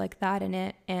exercises like that in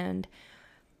it and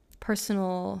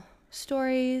personal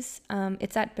stories.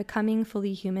 It's at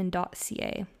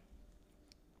becomingfullyhuman.ca.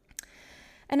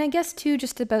 And I guess too,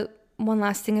 just about one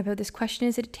last thing about this question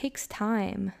is that it takes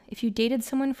time. If you dated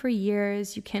someone for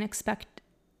years, you can't expect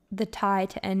the tie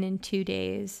to end in 2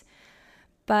 days.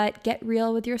 But get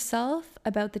real with yourself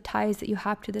about the ties that you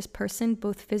have to this person,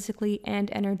 both physically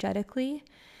and energetically.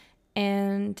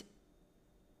 And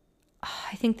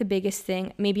I think the biggest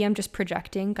thing, maybe I'm just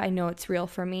projecting, I know it's real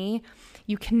for me,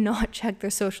 you cannot check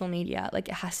their social media. Like,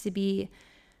 it has to be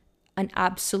an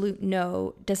absolute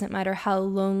no. Doesn't matter how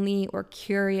lonely or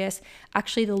curious.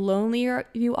 Actually, the lonelier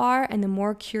you are and the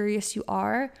more curious you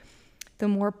are, the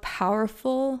more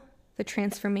powerful the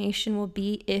transformation will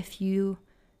be if you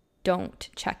don't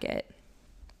check it.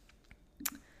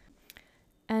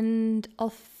 And I'll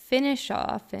finish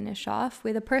off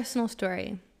with a personal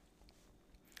story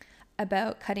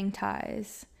about cutting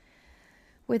ties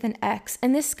with an ex.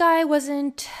 And this guy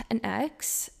wasn't an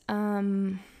ex.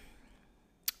 Long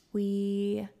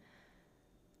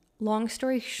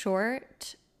story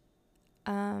short,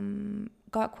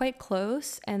 got quite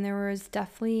close, and there was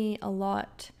definitely a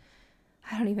lot,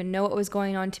 I don't even know what was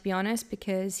going on, to be honest,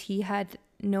 because he had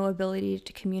no ability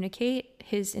to communicate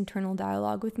his internal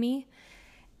dialogue with me.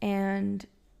 And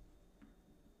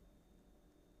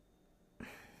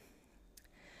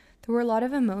there were a lot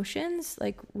of emotions,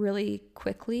 like really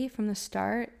quickly from the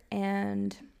start,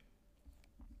 and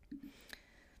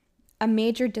a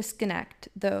major disconnect,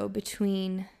 though,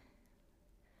 between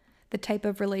the type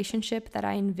of relationship that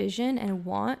I envision and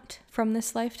want from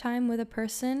this lifetime with a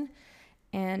person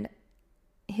and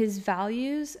his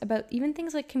values about even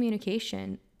things like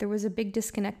communication. There was a big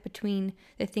disconnect between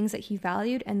the things that he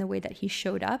valued and the way that he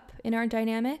showed up in our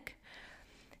dynamic.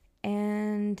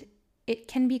 And it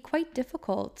can be quite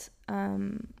difficult.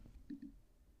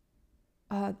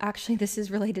 Actually, this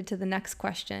is related to the next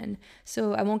question,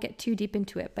 so I won't get too deep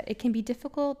into it, but it can be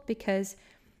difficult because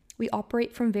we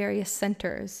operate from various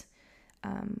centers.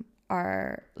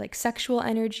 Our like sexual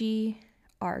energy,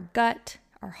 our gut,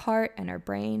 our heart, and our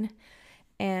brain.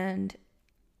 And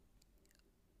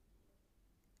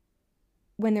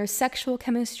when there's sexual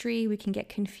chemistry, we can get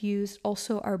confused.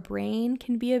 Also, our brain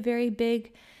can be a very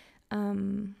big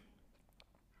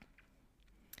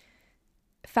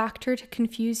factor to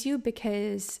confuse you,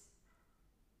 because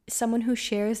someone who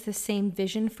shares the same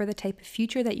vision for the type of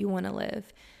future that you want to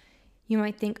live, you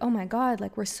might think, oh my God,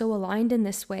 like we're so aligned in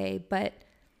this way. But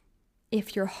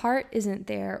if your heart isn't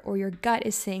there, or your gut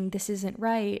is saying this isn't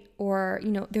right, or,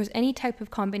 there's any type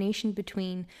of combination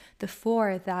between the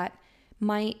four that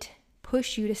might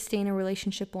push you to stay in a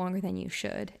relationship longer than you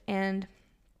should. And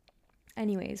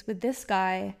anyways, with this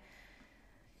guy,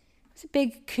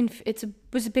 it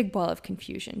was a big ball of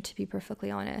confusion, to be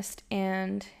perfectly honest.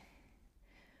 And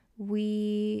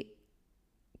we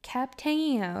kept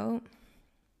hanging out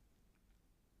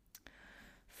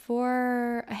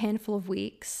for a handful of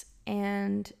weeks,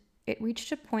 and it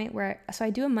reached a point where, so I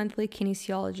do a monthly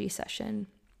kinesiology session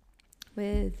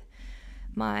with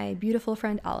my beautiful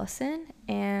friend Allison,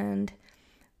 and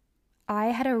I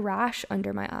had a rash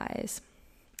under my eyes,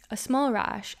 a small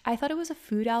rash. I thought it was a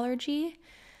food allergy,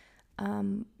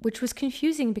 which was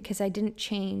confusing because I didn't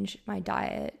change my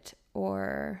diet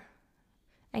or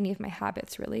any of my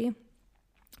habits really.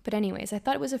 But anyways, I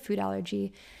thought it was a food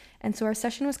allergy. And so our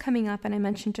session was coming up, and I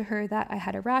mentioned to her that I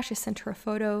had a rash. I sent her a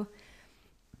photo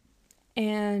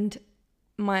and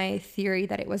my theory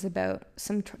that it was about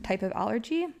some type of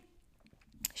allergy.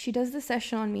 She does the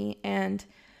session on me, and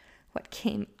what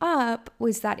came up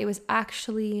was that it was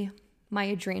actually my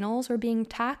adrenals were being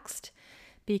taxed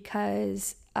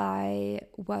because I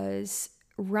was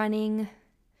running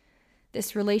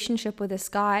this relationship with this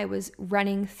guy, was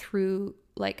running through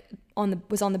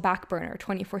was on the back burner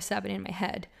 24/7 in my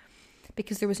head,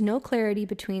 because there was no clarity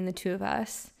between the two of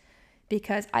us,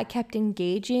 because I kept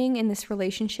engaging in this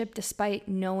relationship despite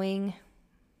knowing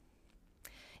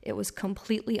it was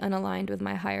completely unaligned with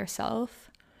my higher self.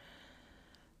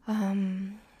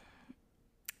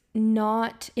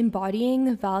 not embodying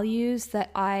the values that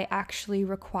I actually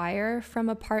require from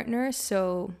a partner.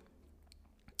 So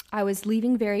I was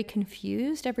leaving very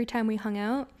confused every time we hung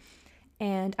out,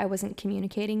 and I wasn't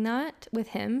communicating that with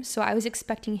him. So I was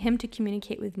expecting him to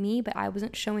communicate with me, but I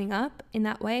wasn't showing up in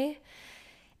that way.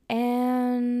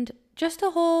 And just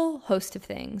a whole host of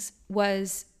things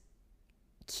was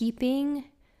keeping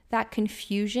that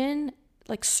confusion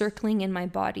like circling in my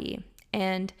body.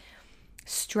 And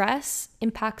stress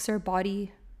impacts our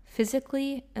body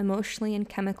physically, emotionally, and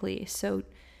chemically. So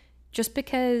just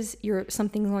because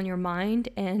something's on your mind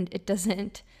and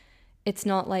it's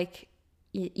not like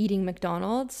eating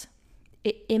McDonald's,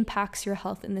 it impacts your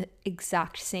health in the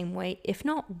exact same way, if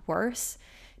not worse,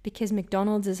 because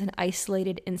McDonald's is an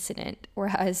isolated incident,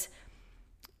 whereas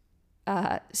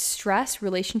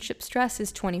relationship stress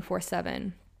is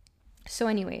 24/7. So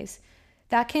anyways,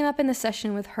 that came up in the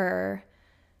session with her,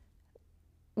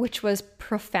 which was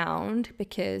profound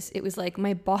because it was like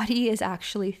my body is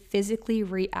actually physically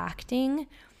reacting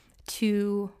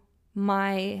to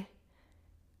my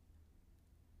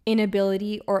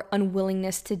inability or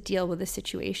unwillingness to deal with the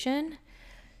situation.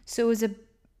 So it was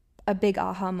a big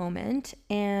aha moment.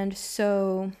 And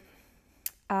so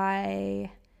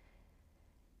I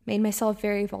made myself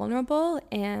very vulnerable,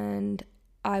 and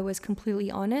I was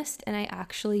completely honest, and I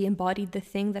actually embodied the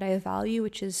thing that I value,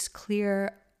 which is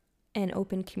clear and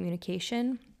open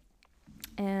communication.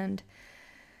 And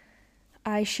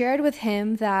I shared with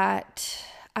him that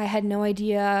I had no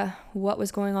idea what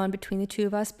was going on between the two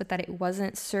of us, but that it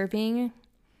wasn't serving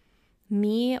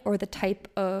me or the type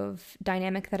of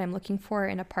dynamic that I'm looking for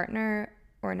in a partner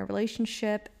or in a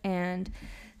relationship, and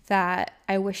that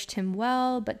I wished him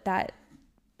well, but that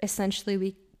essentially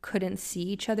we couldn't see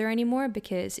each other anymore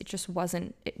because it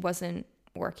wasn't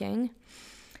working.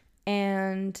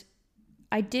 And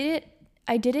I did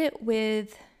it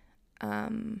with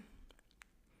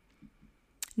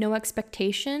no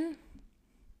expectation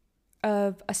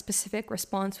of a specific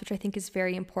response, which I think is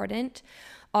very important.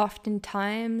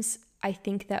 Oftentimes, I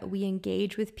think that we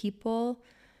engage with people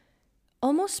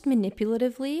almost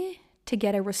manipulatively to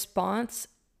get a response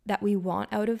that we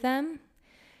want out of them.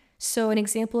 So an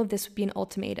example of this would be an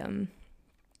ultimatum.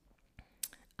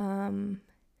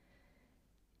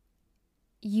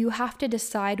 You have to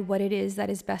decide what it is that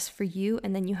is best for you,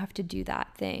 and then you have to do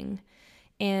that thing.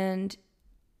 And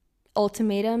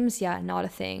ultimatums, not a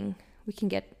thing. We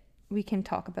can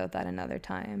talk about that another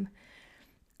time.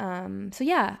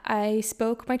 I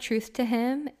spoke my truth to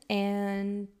him,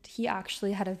 and he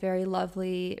actually had a very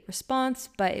lovely response,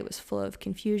 but it was full of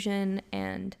confusion,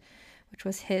 and which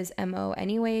was his MO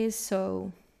anyways.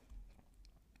 So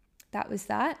that was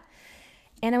that.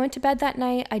 And I went to bed that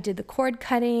night. I did the cord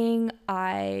cutting.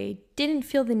 I didn't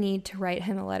feel the need to write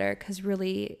him a letter because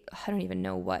really, I don't even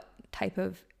know what type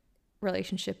of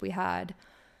relationship we had.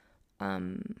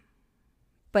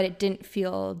 But it didn't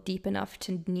feel deep enough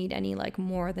to need any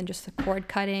more than just the cord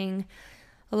cutting,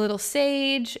 a little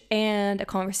sage, and a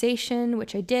conversation,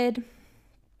 which I did.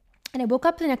 And I woke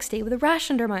up the next day with a rash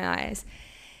under my eyes.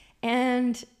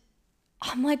 And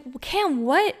I'm like, Cam,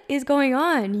 what is going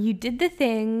on? You did the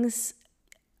things.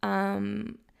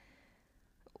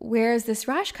 Where is this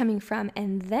rash coming from?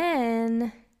 And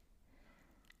then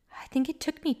I think it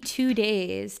took me 2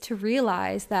 days to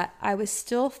realize that I was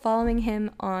still following him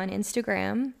on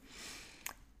Instagram,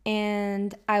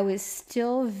 and I was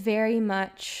still very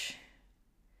much,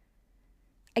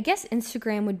 I guess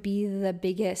Instagram would be the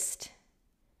biggest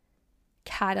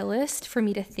catalyst for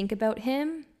me to think about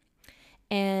him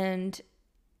and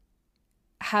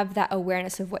have that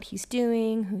awareness of what he's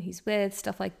doing, who he's with,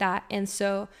 stuff like that. And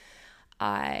so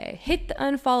I hit the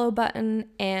unfollow button,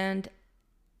 and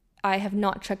I have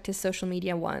not checked his social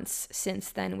media once since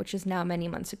then, which is now many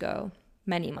months ago.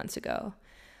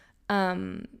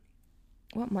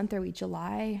 What month are we?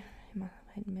 July?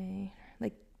 May?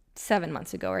 7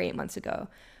 months ago or 8 months ago,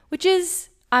 which is,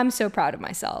 I'm so proud of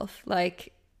myself.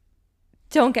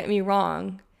 Don't get me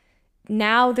wrong.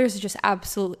 Now there's just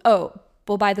absolute,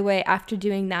 well, by the way, after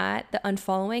doing that, the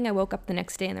unfollowing, I woke up the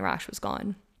next day and the rash was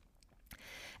gone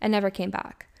and never came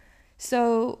back.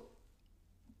 So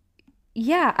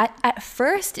at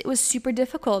first it was super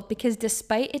difficult because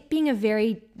despite it being a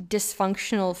very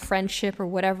dysfunctional friendship or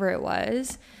whatever it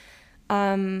was,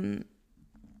 when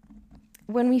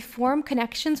we form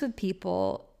connections with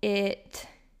people,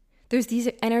 there's these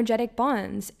energetic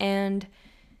bonds. And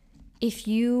if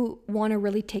you want to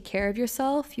really take care of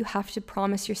yourself, you have to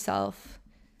promise yourself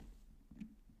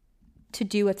to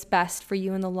do what's best for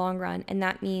you in the long run. And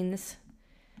that means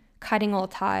cutting all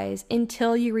ties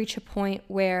until you reach a point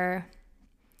where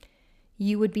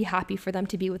you would be happy for them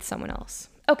to be with someone else.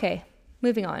 Okay,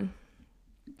 moving on.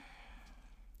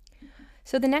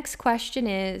 So the next question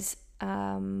is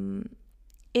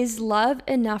love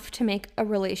enough to make a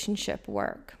relationship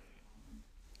work?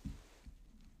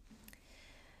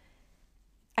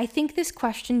 I think this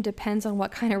question depends on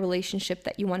what kind of relationship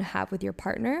that you want to have with your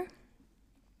partner.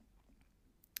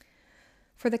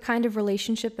 For the kind of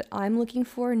relationship that I'm looking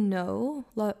for, no,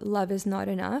 love is not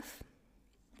enough.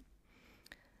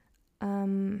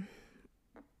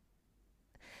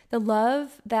 The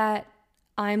love that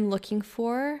I'm looking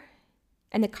for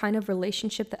and the kind of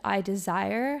relationship that I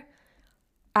desire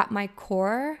at my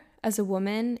core as a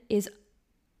woman is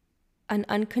an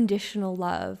unconditional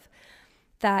love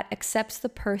that accepts the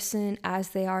person as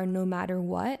they are no matter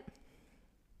what.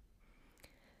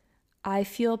 I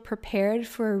feel prepared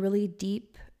for a really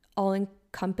deep,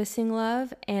 all-encompassing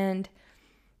love, and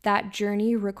that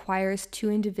journey requires two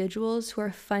individuals who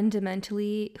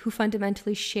fundamentally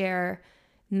share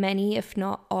many, if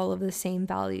not all, of the same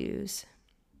values.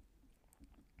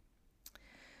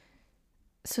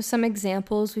 So some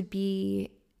examples would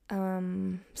be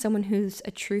someone who's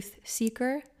a truth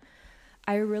seeker.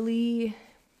 I really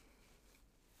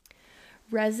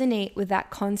resonate with that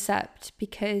concept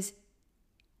because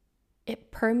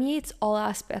it permeates all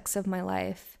aspects of my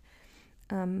life.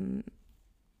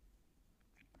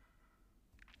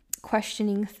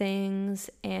 Questioning things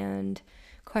and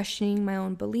questioning my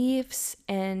own beliefs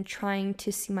and trying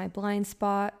to see my blind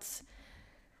spots.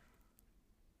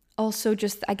 Also,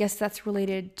 just, I guess that's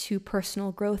related to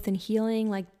personal growth and healing.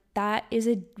 Like, that is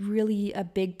really a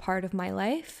big part of my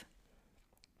life.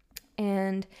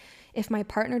 And if my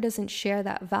partner doesn't share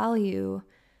that value,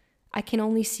 I can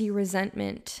only see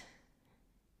resentment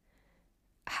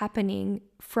happening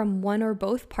from one or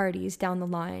both parties down the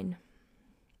line.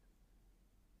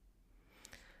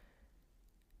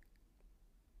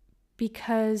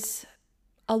 Because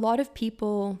a lot of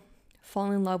people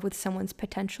fall in love with someone's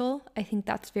potential. I think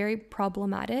that's very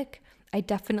problematic. I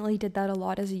definitely did that a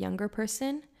lot as a younger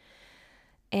person.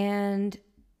 And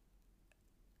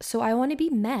so I want to be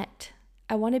met.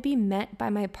 I want to be met by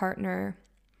my partner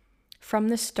from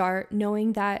the start,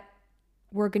 knowing that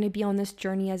we're going to be on this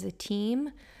journey as a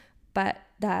team, but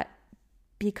that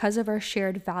because of our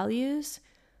shared values,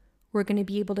 we're going to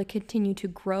be able to continue to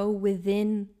grow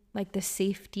within like the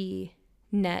safety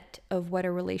net of what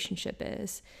a relationship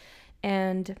is.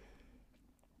 And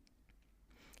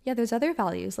yeah, there's other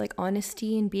values like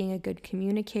honesty and being a good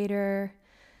communicator,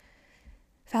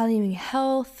 valuing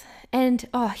health. And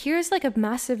here's like a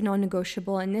massive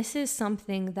non-negotiable. And this is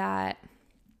something that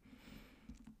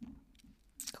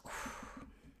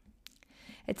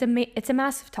it's a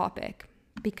massive topic,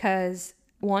 because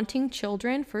wanting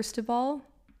children, first of all,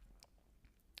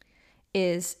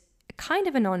 is kind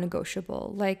of a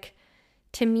non-negotiable. Like,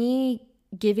 to me,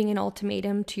 giving an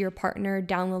ultimatum to your partner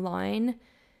down the line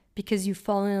because you've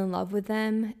fallen in love with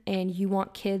them and you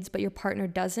want kids, but your partner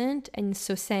doesn't, and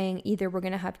so saying either we're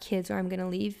going to have kids or I'm going to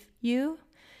leave you,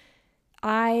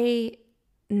 I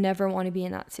never want to be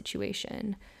in that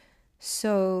situation.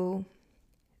 So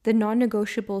the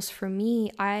non-negotiables for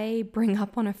me, I bring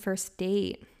up on a first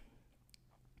date.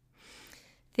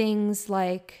 Things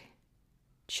like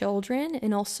children,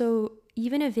 and also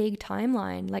even a vague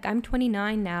timeline. Like, I'm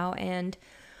 29 now, and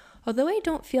although I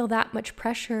don't feel that much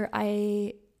pressure,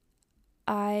 I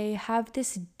have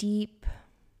this deep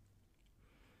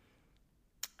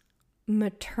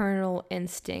maternal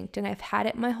instinct, and I've had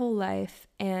it my whole life,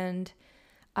 and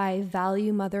I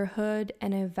value motherhood,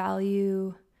 and I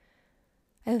value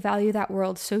that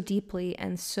world so deeply.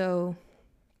 And so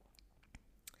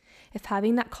if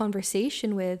having that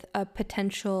conversation with a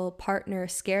potential partner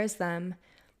scares them,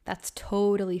 that's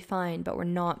totally fine, but we're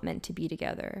not meant to be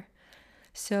together.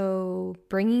 So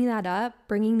bringing that up,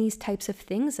 bringing these types of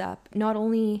things up, not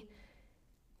only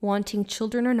wanting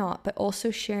children or not, but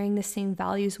also sharing the same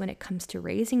values when it comes to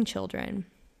raising children.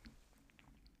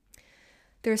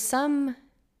 There's some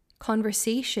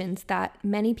conversations that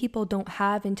many people don't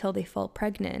have until they fall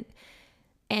pregnant.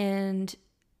 And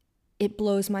it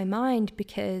blows my mind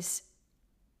because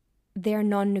they're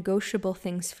non-negotiable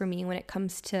things for me when it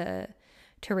comes to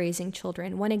raising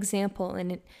children. One example,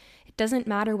 and it doesn't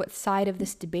matter what side of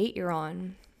this debate you're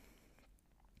on,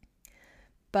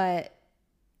 but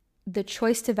the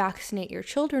choice to vaccinate your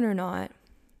children or not,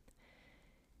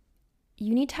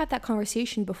 you need to have that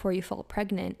conversation before you fall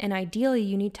pregnant. And ideally,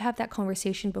 you need to have that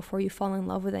conversation before you fall in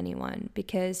love with anyone,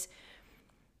 because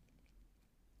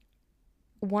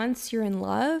once you're in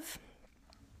love,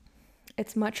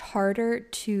 it's much harder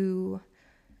to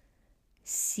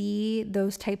see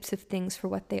those types of things for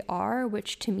what they are,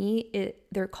 which to me,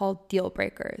 they're called deal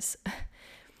breakers.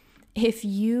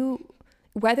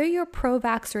 Whether you're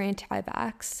pro-vax or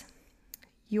anti-vax,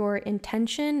 your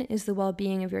intention is the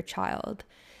well-being of your child.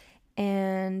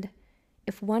 And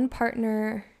if one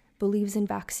partner believes in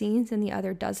vaccines and the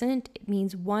other doesn't, it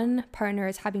means one partner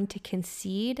is having to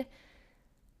concede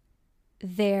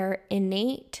their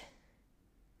innate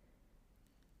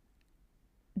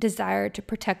desire to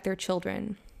protect their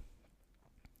children.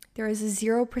 There is a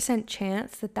 0%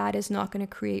 chance that is not going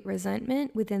to create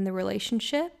resentment within the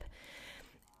relationship,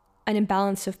 an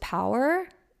imbalance of power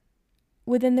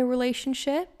within the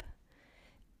relationship,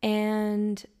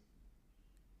 and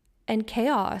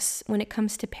chaos when it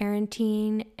comes to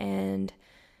parenting, and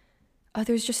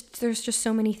there's just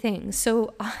so many things.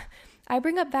 So I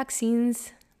bring up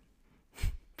vaccines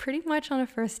pretty much on a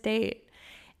first date,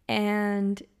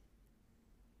 and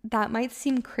that might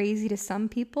seem crazy to some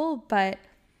people, but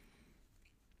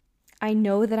I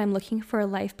know that I'm looking for a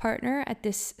life partner at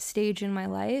this stage in my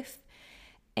life.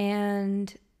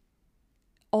 And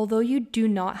although you do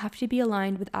not have to be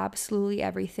aligned with absolutely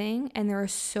everything, and there are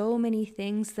so many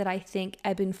things that I think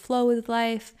ebb and flow with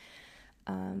life,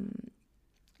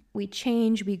 we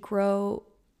change, we grow,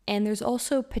 and there's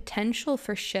also potential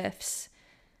for shifts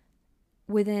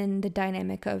within the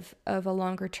dynamic of a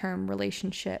longer term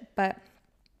relationship. But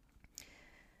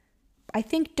I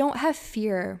think don't have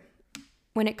fear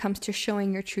when it comes to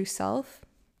showing your true self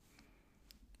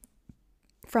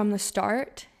from the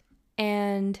start.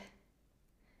 And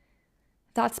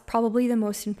that's probably the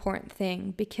most important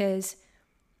thing, because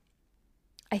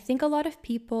I think a lot of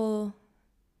people,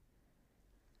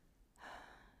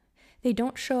 they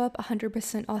don't show up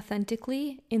 100%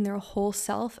 authentically in their whole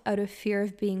self out of fear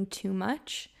of being too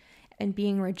much and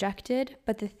being rejected.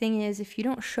 But the thing is, if you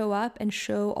don't show up and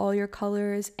show all your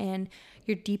colors and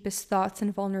your deepest thoughts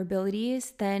and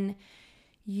vulnerabilities, then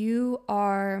you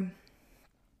are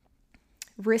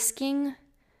risking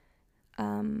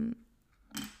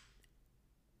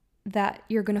that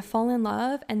you're going to fall in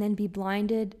love and then be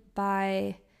blinded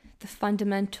by the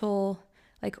fundamental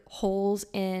holes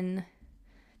in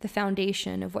the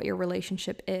foundation of what your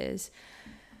relationship is.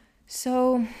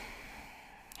 So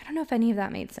I don't know if any of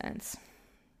that made sense.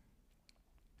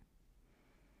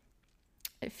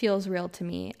 It feels real to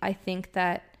me. I think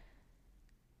that,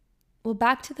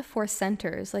 back to the 4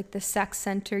 centers, like the sex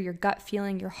center, your gut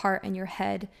feeling, your heart, and your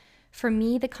head. For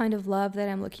me, the kind of love that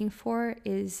I'm looking for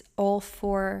is all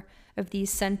 4 of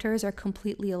these centers are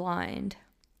completely aligned.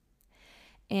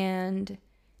 And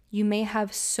you may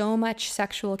have so much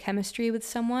sexual chemistry with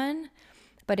someone,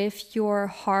 but if your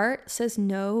heart says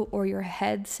no or your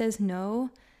head says no,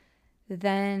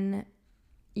 then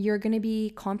you're going to be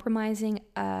compromising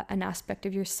an aspect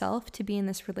of yourself to be in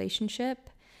this relationship.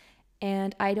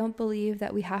 And I don't believe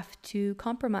that we have to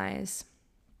compromise.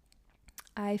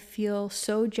 I feel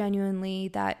so genuinely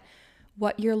that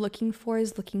what you're looking for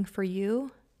is looking for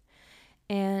you,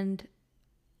 and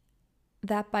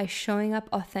that by showing up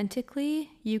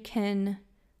authentically, you can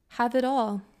have it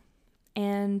all,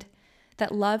 and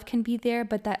that love can be there,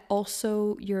 but that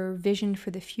also your vision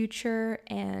for the future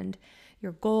and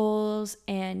your goals,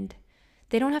 and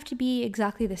they don't have to be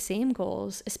exactly the same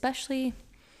goals, especially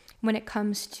when it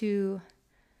comes to,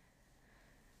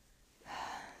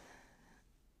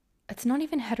 it's not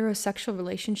even heterosexual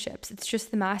relationships. It's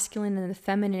just the masculine and the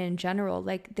feminine in general.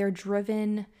 They're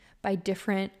driven by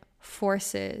different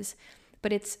forces,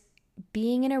 but it's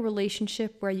being in a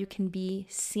relationship where you can be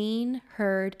seen,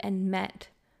 heard, and met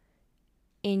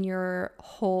in your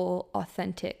whole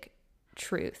authentic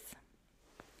truth.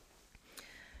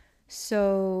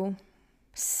 So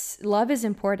love is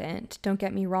important, don't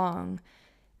get me wrong.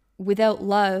 Without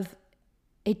love,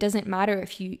 it doesn't matter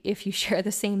if you share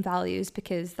the same values,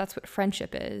 because that's what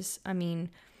friendship is. I mean,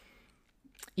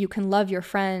 you can love your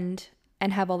friend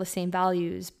and have all the same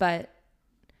values, but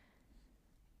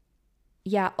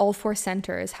yeah, all 4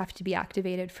 centers have to be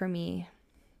activated for me.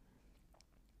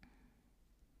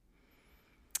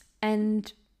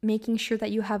 And making sure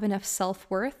that you have enough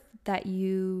self-worth that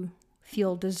you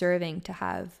feel deserving to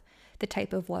have the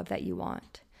type of love that you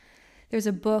want. There's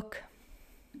a book,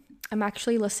 I'm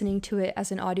actually listening to it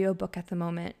as an audiobook at the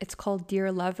moment. It's called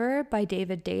Dear Lover by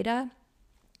David Deida.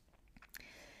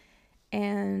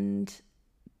 And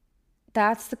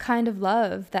that's the kind of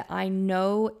love that I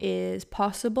know is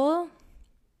possible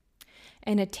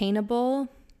and attainable,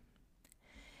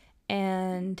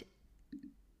 and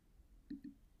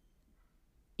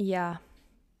yeah,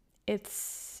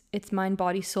 it's it's mind,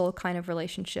 body, soul kind of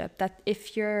relationship. That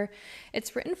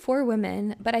it's written for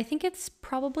women, but I think it's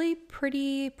probably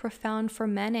pretty profound for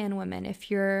men and women. If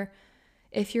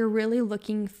you're really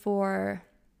looking for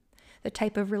the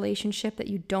type of relationship that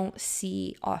you don't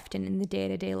see often in the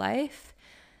day-to-day life,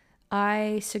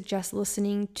 I suggest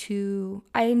listening to,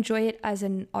 I enjoy it as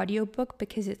an audiobook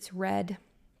because it's read.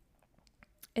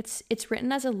 It's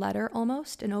written as a letter,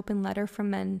 almost an open letter from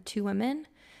men to women,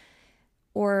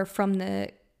 or from the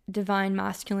divine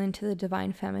masculine to the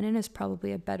divine feminine is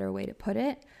probably a better way to put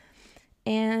it.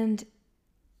 And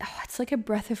it's like a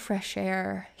breath of fresh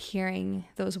air hearing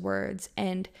those words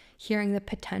and hearing the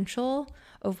potential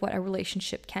of what a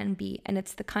relationship can be. And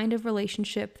it's the kind of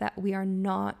relationship that we are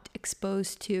not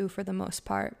exposed to for the most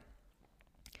part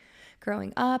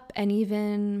growing up, and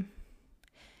even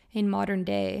in modern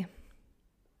day.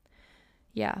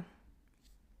 Yeah,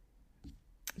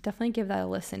 definitely give that a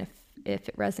listen if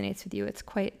it resonates with you. It's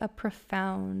quite a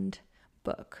profound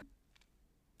book.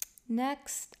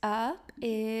 Next up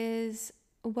is,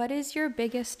 what is your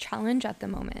biggest challenge at the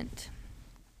moment?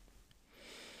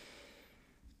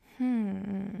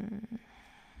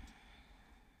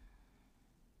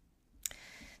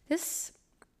 This,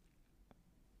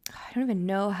 I don't even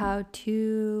know how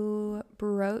to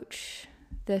broach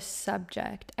this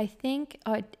subject. I think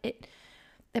it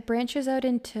branches out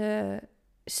into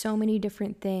so many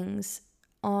different things.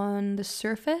 On the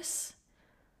surface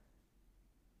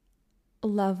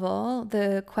level,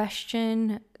 the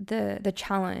question, the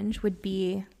challenge would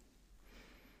be,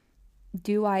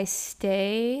 do I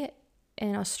stay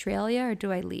in Australia or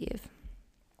do I leave?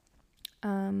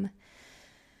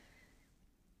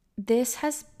 This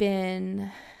has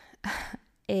been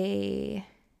a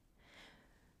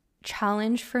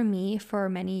challenge for me for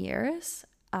many years.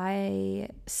 I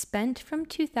spent from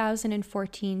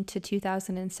 2014 to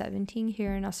 2017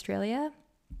 here in Australia,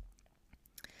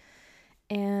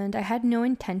 and I had no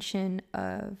intention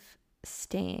of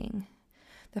staying.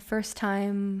 The first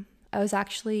time, I was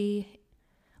actually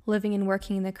living and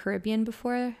working in the Caribbean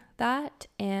before that,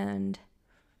 and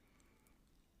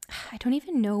I don't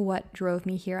even know what drove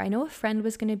me here. I know a friend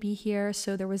was going to be here,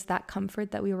 so there was that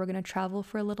comfort that we were going to travel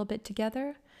for a little bit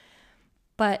together.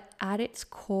 But at its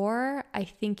core, I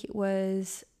think it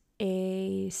was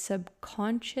a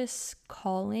subconscious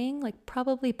calling, like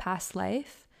probably past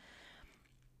life,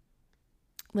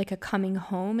 like a coming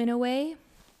home in a way.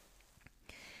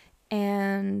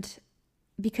 And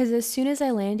because as soon as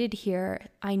I landed here,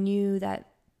 I knew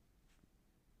that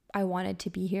I wanted to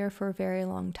be here for a very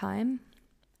long time.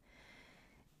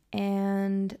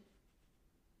 And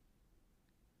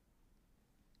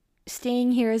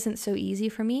staying here isn't so easy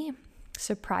for me.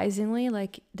 Surprisingly,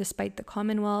 like despite the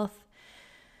Commonwealth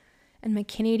and my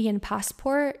Canadian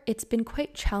passport, it's been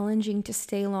quite challenging to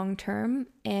stay long term.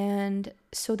 And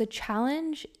so the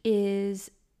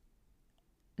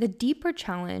deeper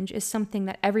challenge is something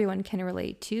that everyone can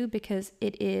relate to, because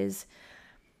it is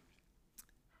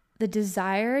the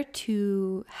desire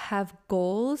to have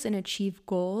goals and achieve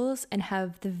goals and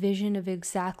have the vision of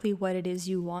exactly what it is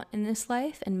you want in this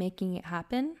life and making it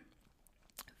happen,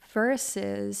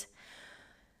 versus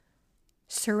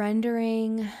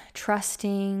surrendering,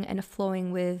 trusting, and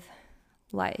flowing with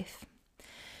life.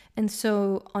 And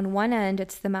so on one end,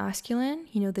 it's the masculine,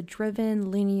 the driven,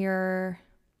 linear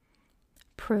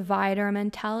provider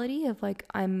mentality of like,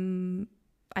 I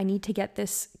need to get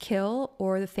this kill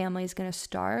or the family is going to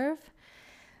starve,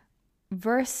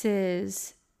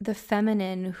 versus the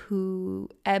feminine who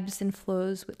ebbs and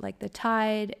flows with like the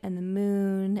tide and the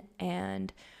moon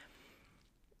and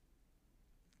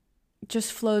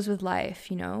just flows with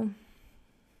life,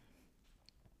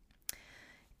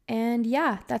 And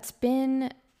yeah,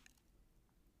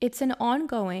 it's an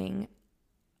ongoing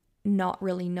not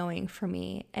really knowing for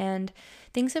me. And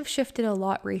things have shifted a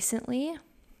lot recently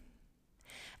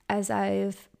as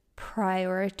I've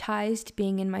prioritized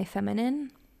being in my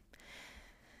feminine.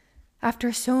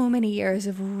 After so many years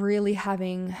of really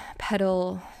having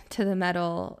pedal to the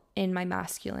metal in my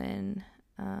masculine,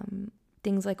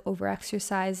 things like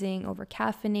over-exercising,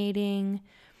 over-caffeinating.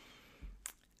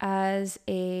 As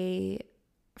a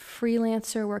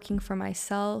freelancer working for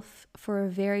myself for a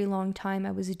very long time,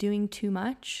 I was doing too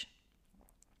much.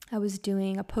 I was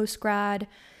doing a post-grad,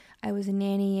 I was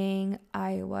nannying,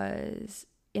 I was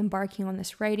embarking on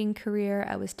this writing career,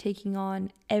 I was taking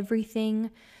on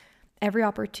everything, every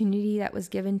opportunity that was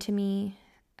given to me.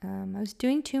 I was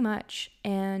doing too much,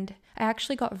 and I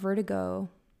actually got vertigo.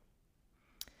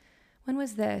 When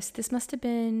was this? This must have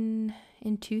been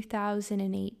in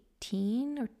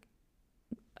 2018 or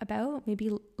about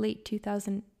maybe late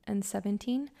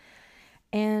 2017.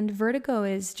 And vertigo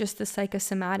is just the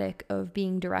psychosomatic of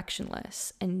being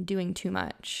directionless and doing too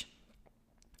much.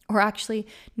 Or actually,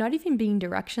 not even being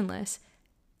directionless,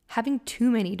 having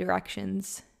too many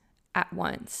directions at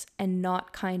once and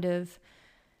not kind of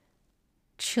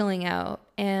chilling out.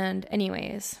 And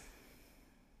anyways,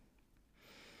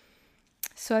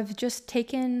 so I've just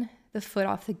taken the foot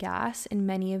off the gas in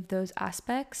many of those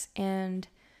aspects, and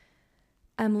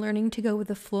I'm learning to go with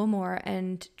the flow more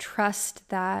and trust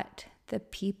that the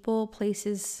people,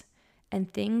 places,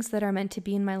 and things that are meant to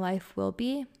be in my life will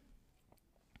be.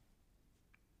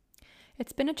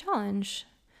 It's been a challenge.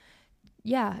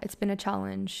 Yeah, it's been a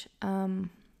challenge.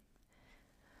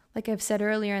 Like I've said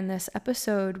earlier in this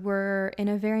episode, we're in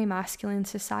a very masculine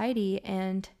society,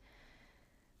 and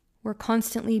we're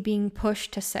constantly being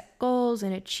pushed to set goals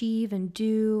and achieve and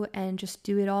do and just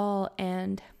do it all.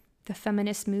 And the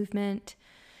feminist movement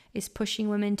is pushing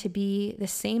women to be the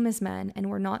same as men, and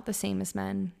we're not the same as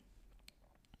men.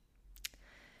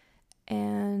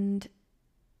 And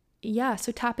yeah,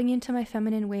 so tapping into my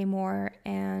feminine way more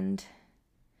and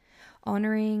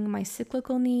honoring my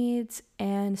cyclical needs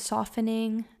and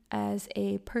softening as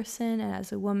a person and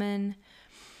as a woman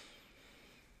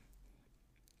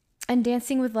and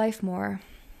dancing with life more.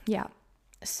 Yeah.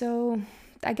 So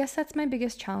I guess that's my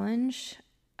biggest challenge.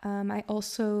 I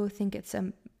also think it's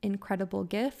an incredible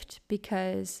gift,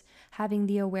 because having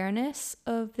the awareness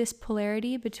of this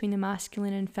polarity between the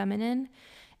masculine and feminine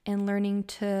and learning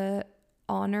to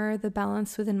honor the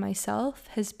balance within myself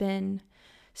has been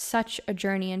such a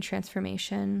journey and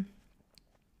transformation.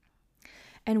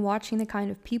 And watching the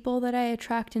kind of people that I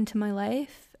attract into my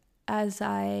life as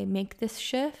I make this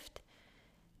shift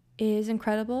is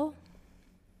incredible.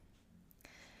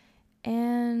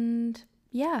 And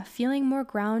yeah, feeling more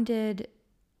grounded,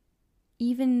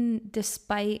 even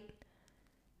despite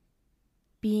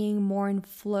being more in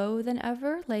flow than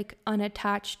ever, like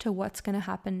unattached to what's going to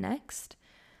happen next.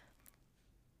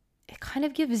 It kind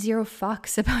of gives zero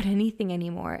fucks about anything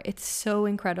anymore. It's so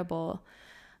incredible.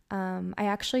 I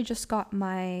actually just got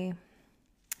my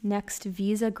next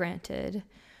visa granted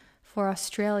for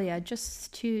Australia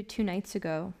just two nights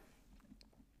ago.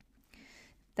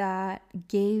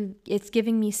 It's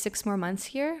giving me 6 more months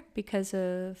here because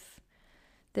of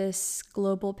this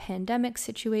global pandemic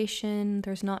situation.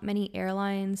 There's not many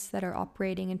airlines that are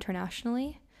operating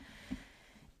internationally.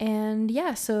 And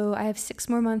yeah, so I have 6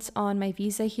 more months on my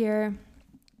visa here.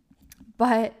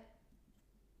 But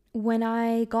when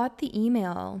I got the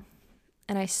email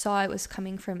and I saw it was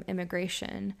coming from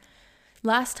immigration,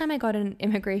 last time I got an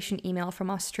immigration email from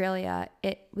Australia,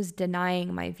 it was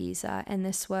denying my visa. And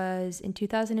this was in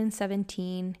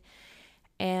 2017.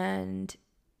 And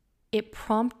it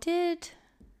prompted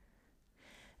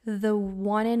the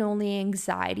one and only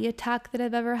anxiety attack that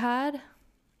I've ever had,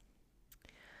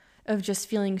 of just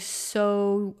feeling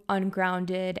so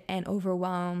ungrounded and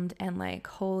overwhelmed and like,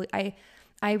 holy,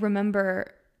 I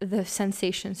remember the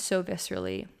sensation so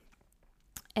viscerally.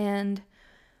 And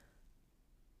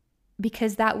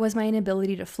because that was my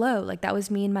inability to flow, like that was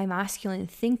me and my masculine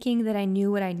thinking that I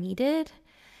knew what I needed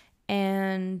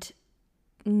and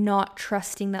not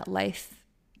trusting that life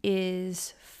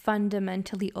is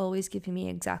fundamentally always giving me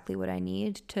exactly what I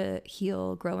need to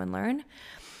heal, grow, and learn.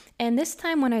 And this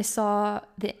time when I saw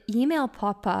the email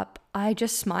pop up, I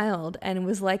just smiled and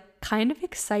was like kind of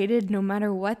excited no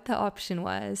matter what the option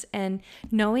was. And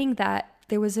knowing that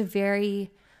there was a very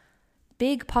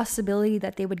big possibility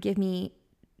that they would give me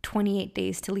 28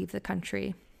 days to leave the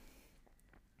country.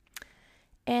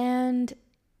 And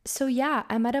so yeah,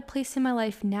 I'm at a place in my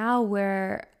life now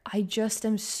where I just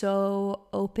am so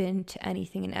open to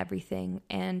anything and everything.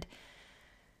 And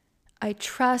I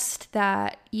trust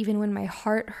that even when my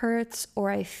heart hurts or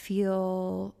I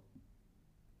feel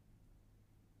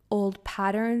old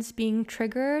patterns being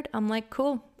triggered, I'm like,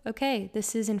 cool, okay,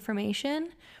 this is information,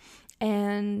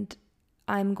 and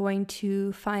I'm going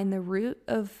to find the root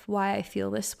of why I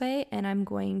feel this way, and I'm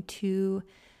going to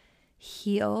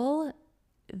heal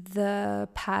the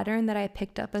pattern that I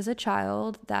picked up as a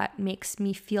child that makes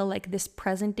me feel like this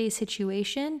present day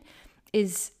situation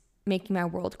is making my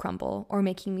world crumble or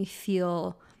making me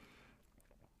feel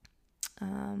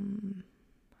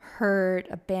hurt,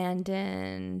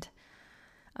 abandoned,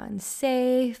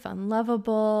 unsafe,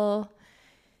 unlovable.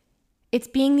 It's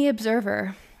being the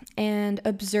observer and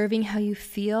observing how you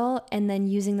feel and then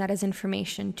using that as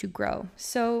information to grow.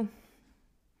 So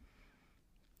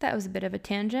that was a bit of a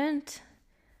tangent.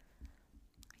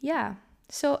 Yeah.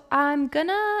 So I'm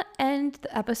gonna end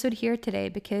the episode here today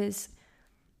because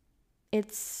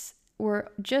we're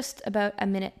just about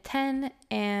 1:10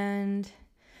 and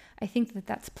I think that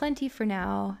that's plenty for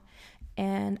now.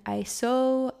 And I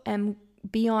so am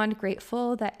beyond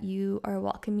grateful that you are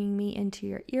welcoming me into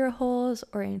your ear holes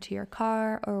or into your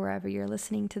car or wherever you're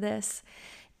listening to this.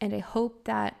 And I hope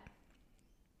that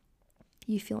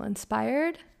you feel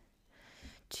inspired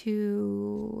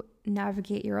to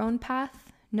navigate your own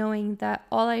path, knowing that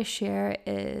all I share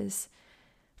is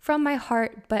from my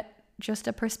heart, but just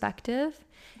a perspective,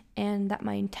 and that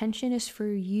my intention is for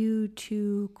you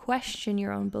to question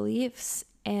your own beliefs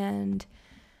and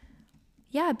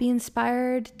be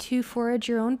inspired to forge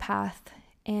your own path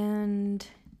and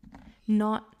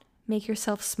not make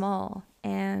yourself small,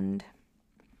 and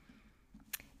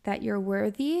that you're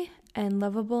worthy and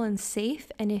lovable and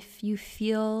safe. And if you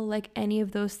feel like any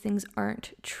of those things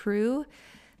aren't true,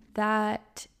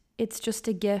 that it's just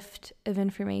a gift of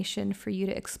information for you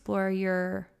to explore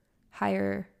your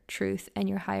higher truth and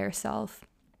your higher self,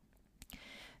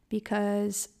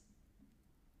 because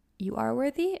you are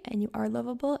worthy and you are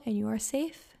lovable and you are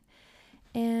safe.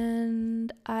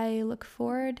 And I look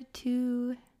forward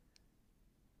to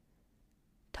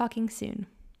talking soon.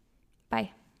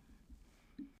 Bye.